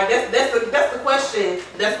 Like that's the question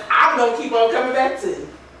that I'm gonna keep on coming back to,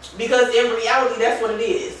 because in reality that's what it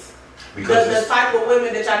is. Because the type of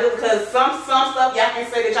women that y'all do. Because some stuff y'all can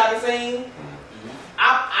say that y'all done seen,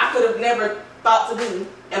 I could have never thought to do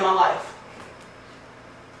in my life.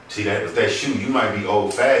 See, with that shoe, you might be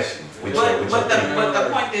old-fashioned. But the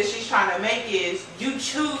point that she's trying to make is you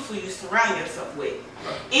choose who you surround yourself with.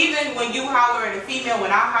 Right. Even when you holler at a female,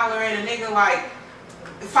 when I holler at a nigga, like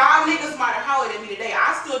 5 niggas might have hollered at me today,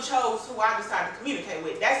 I still chose who I decided to communicate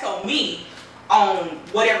with. That's on me, on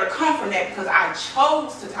whatever come from that, because I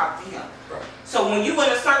chose to talk to him. Right. So when you in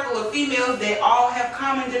a circle of females that all have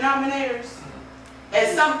common denominators,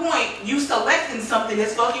 at some point you selecting something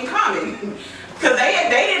that's fucking common. Because they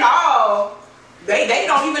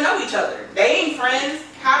don't even know each other. They ain't friends.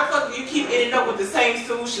 How the fuck do you keep ending up with the same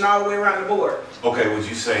solution all the way around the board? Okay, would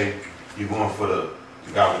you say you're going for the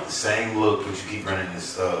guy with the same look, but you keep running to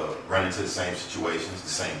the same situations, the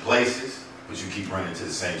same places, but you keep running to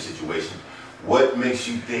the same situation? What makes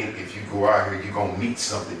you think if you go out here, you're going to meet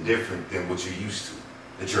something different than what you're used to,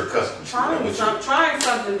 that you're accustomed to? Trying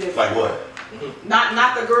something different. Like what?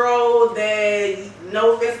 Not the girl that,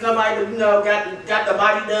 no offense, nobody, got the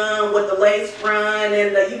body done with the lace front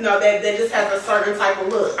and that just has a certain type of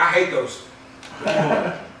look. I hate those.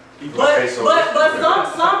 But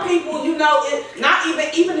some people, not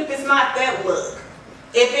even if it's not that look.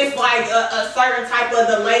 If it's like a certain type of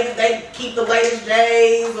the ladies, they keep the latest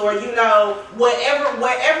J's or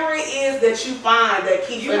whatever it is that you find that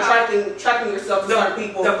keeps attracting yourself to certain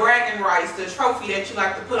people. The bragging rights, the trophy that you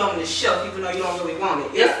like to put on the shelf even though you don't really want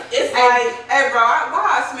it. It's like, hey bro, why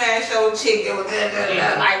I smash your chick that was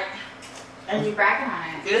like, And you bragging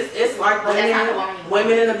on it. It's like But that's not the one you want.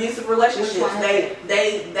 women in abusive relationships. Which one is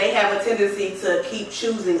They have a tendency to keep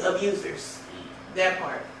choosing abusers. That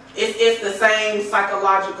part. It's the same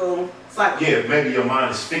psychological cycle. Yeah, maybe your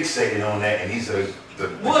mind is fixated on that, and these are the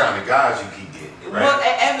kind of guys you keep getting, right? Well,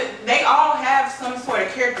 and they all have some sort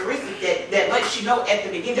of characteristic that lets you know at the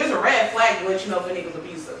beginning. There's a red flag that lets you know if a nigga's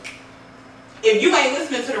abusive. If you ain't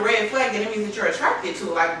listening to the red flag, then it means that you're attracted to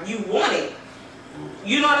it, like you want it.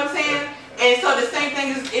 You know what I'm saying? And so the same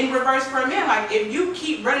thing is in reverse for a man. Like if you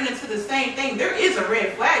keep running into the same thing, there is a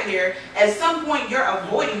red flag here. At some point, you're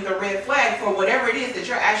avoiding the red flag for whatever it is that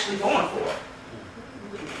you're actually going for.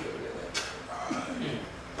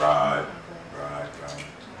 Right.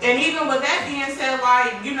 And even with that being said,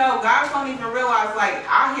 like, you know, guys don't even realize, like,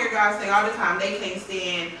 I hear guys say all the time, they can't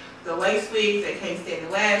stand the lace wigs, they can't stand the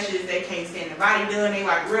lashes, they can't stand the body done, they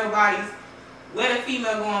like real bodies. Let a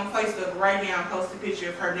female go on Facebook right now and post a picture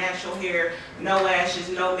of her natural hair, no lashes,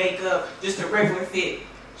 no makeup, just a regular fit.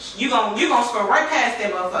 You gonna scroll right past that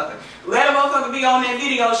motherfucker. Let a motherfucker be on that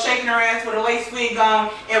video shaking her ass with a lace wig on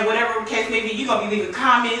and whatever case may be. You gonna be leaving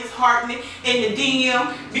comments, hearting it in the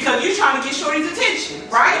DM because you're trying to get shorty's attention,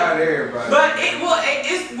 right? Not everybody. But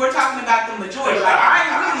we're talking about the majority. Like I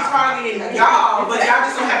ain't really targeting y'all, but y'all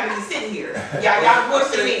just don't happen to be sitting here. Y'all voice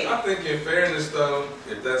it in. I think in fairness though,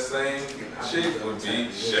 if that same chick would be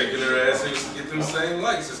shaking her ass and get them same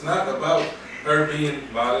likes, it's not about her being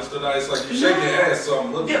modest or nice, like you shake your ass, so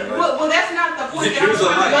I'm looking. Yeah, well, that's not the point. Here's a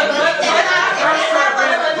light.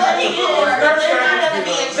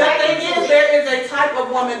 The thing is, there is a type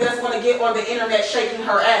of woman that's going to get on the internet shaking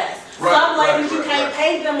her ass. Some ladies you can't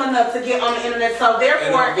pay them enough to get on the internet, so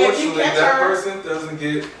therefore, if you catch that her, person doesn't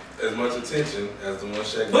get as much attention as the one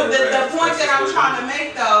shaking But her ass. the point that I'm trying to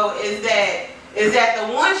make though is that the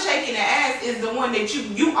one shaking the ass is the one that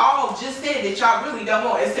you all just said that y'all really don't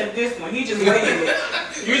want, except this one. He just waiting it.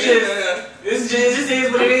 This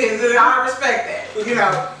is what it is, and I respect that, you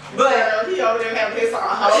know. But he over there having his whole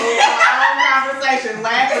conversation,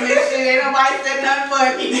 laughing and shit. Ain't nobody said nothing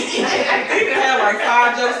funny. he done had like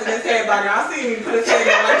 5 jokes in his head by now. I seen him put his head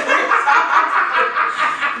down like 3 times.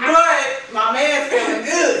 But my man's feeling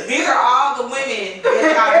good. These are all the women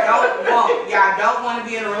that y'all don't want. Y'all don't want to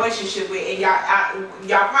be in a relationship with, and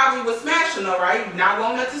y'all probably would smash them though, right? Not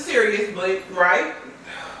going nothing serious, but right.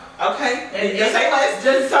 Okay, and just say less.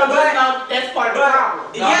 Just so you know, that's part of the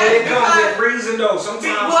problem. No, but it comes with reason though.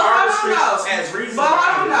 Sometimes our restrictions has reason. But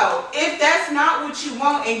I don't know. If that's not what you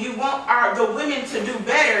want, and you want the women to do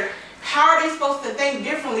better, how are they supposed to think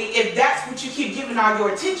differently if that's what you keep giving all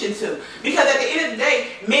your attention to? Because at the end of the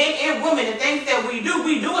day, men and women, the things that we do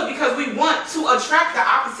it because we want to attract the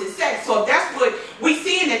opposite sex. So if that's what we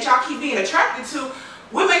seeing that y'all keep being attracted to,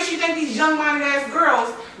 what makes you think these young-minded ass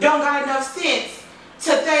girls don't got enough sense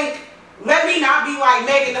to think, let me not be like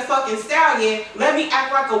Megan the fucking Stallion, let me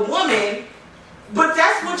act like a woman, but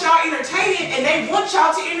that's what y'all entertaining, and they want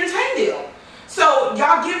y'all to entertain them. So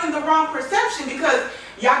y'all giving the wrong perception because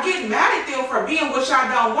y'all getting mad at them for being what y'all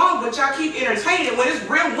don't want, but y'all keep entertaining when it's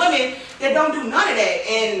real women that don't do none of that,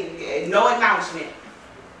 and no acknowledgement.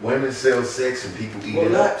 Women sell sex and people eat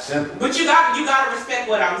it up. Simple. But you gotta respect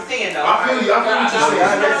what I'm saying though. I feel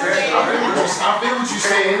what you're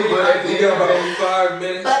saying. But at the end of the day, 5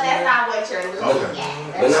 minutes. But that's not what you're looking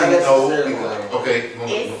at. But not necessarily. Okay.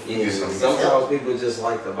 Sometimes people just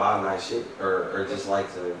like to buy nice shit, or just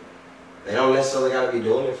like to. They don't necessarily got to be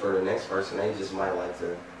doing it for the next person. They just might like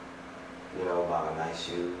to, buy nice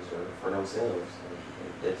shoes or for themselves.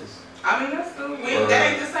 They just. I mean, that's cool. That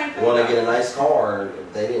ain't the same thing. Want to get a nice car?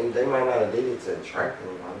 They might not have did it to attract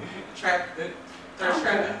anybody.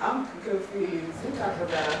 I'm confused. You talking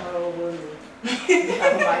about a whole woman. You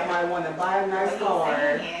talking about might want to buy a nice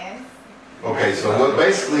car. Okay, so what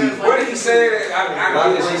basically? What did he say?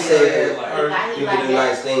 I she said people do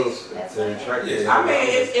nice things to attract you. I mean,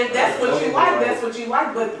 if that's what you like, that's what you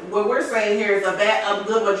like. But what we're saying here is a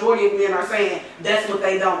good majority of men are saying that's what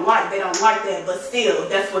they don't like. They don't like that, but still,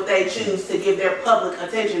 that's what they choose to give their public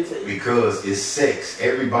attention to. Because it's sex.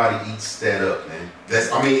 Everybody eats that up, man.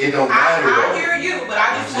 It don't matter. I hear you, but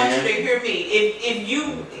I just want you to hear me. If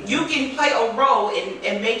you can play a role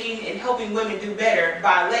in making and helping women do better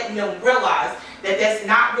by letting them realize that that's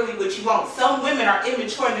not really what you want. Some women are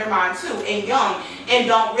immature in their mind too and young and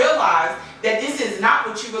don't realize that this is not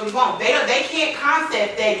what you really want. They can't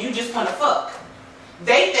concept that you just want to fuck.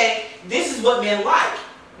 They think this is what men like.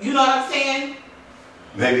 You know what I'm saying?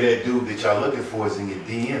 maybe that dude that y'all looking for is in your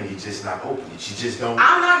DM. You just not open it. You just don't.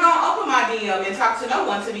 I'm not gonna open my DM and talk to no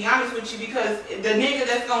one, to be honest with you, because the nigga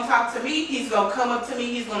that's gonna talk to me, he's gonna come up to me,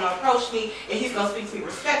 he's gonna approach me, and he's gonna speak to me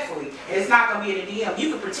respectfully. And it's not gonna be in a DM. You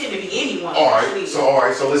can pretend to be anyone. All right,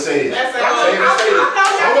 so let's say this. Let's say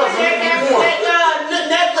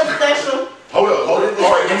Netflix special. Hold up. All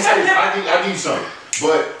right, let me say this. I'll give you something.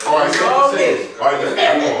 But all right, so say this. All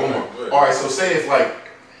right, hold on. All right, so say if like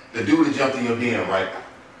the dude that jumped in your DM, right?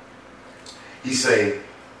 He say,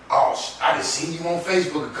 "Oh, I just seen you on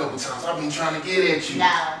Facebook a couple times. I've been trying to get at you." No.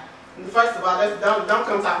 First of all, don't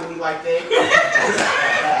come talk to me like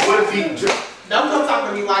that. What if he? Don't come talk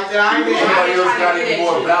to me like that. I ain't been. Anybody else got any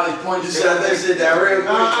more valid points? Just shut that shit down real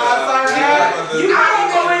quick. I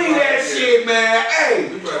don't believe that shit, man. Hey,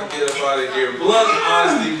 We better get up out of here. Blunt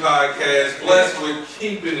Honesty Podcast, blessed with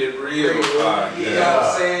keeping it real podcast. you know what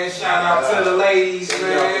I'm saying? Shout out to the ladies, Thank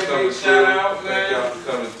y'all man. for coming Big shout through. out, Thank y'all man.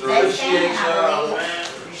 for coming through.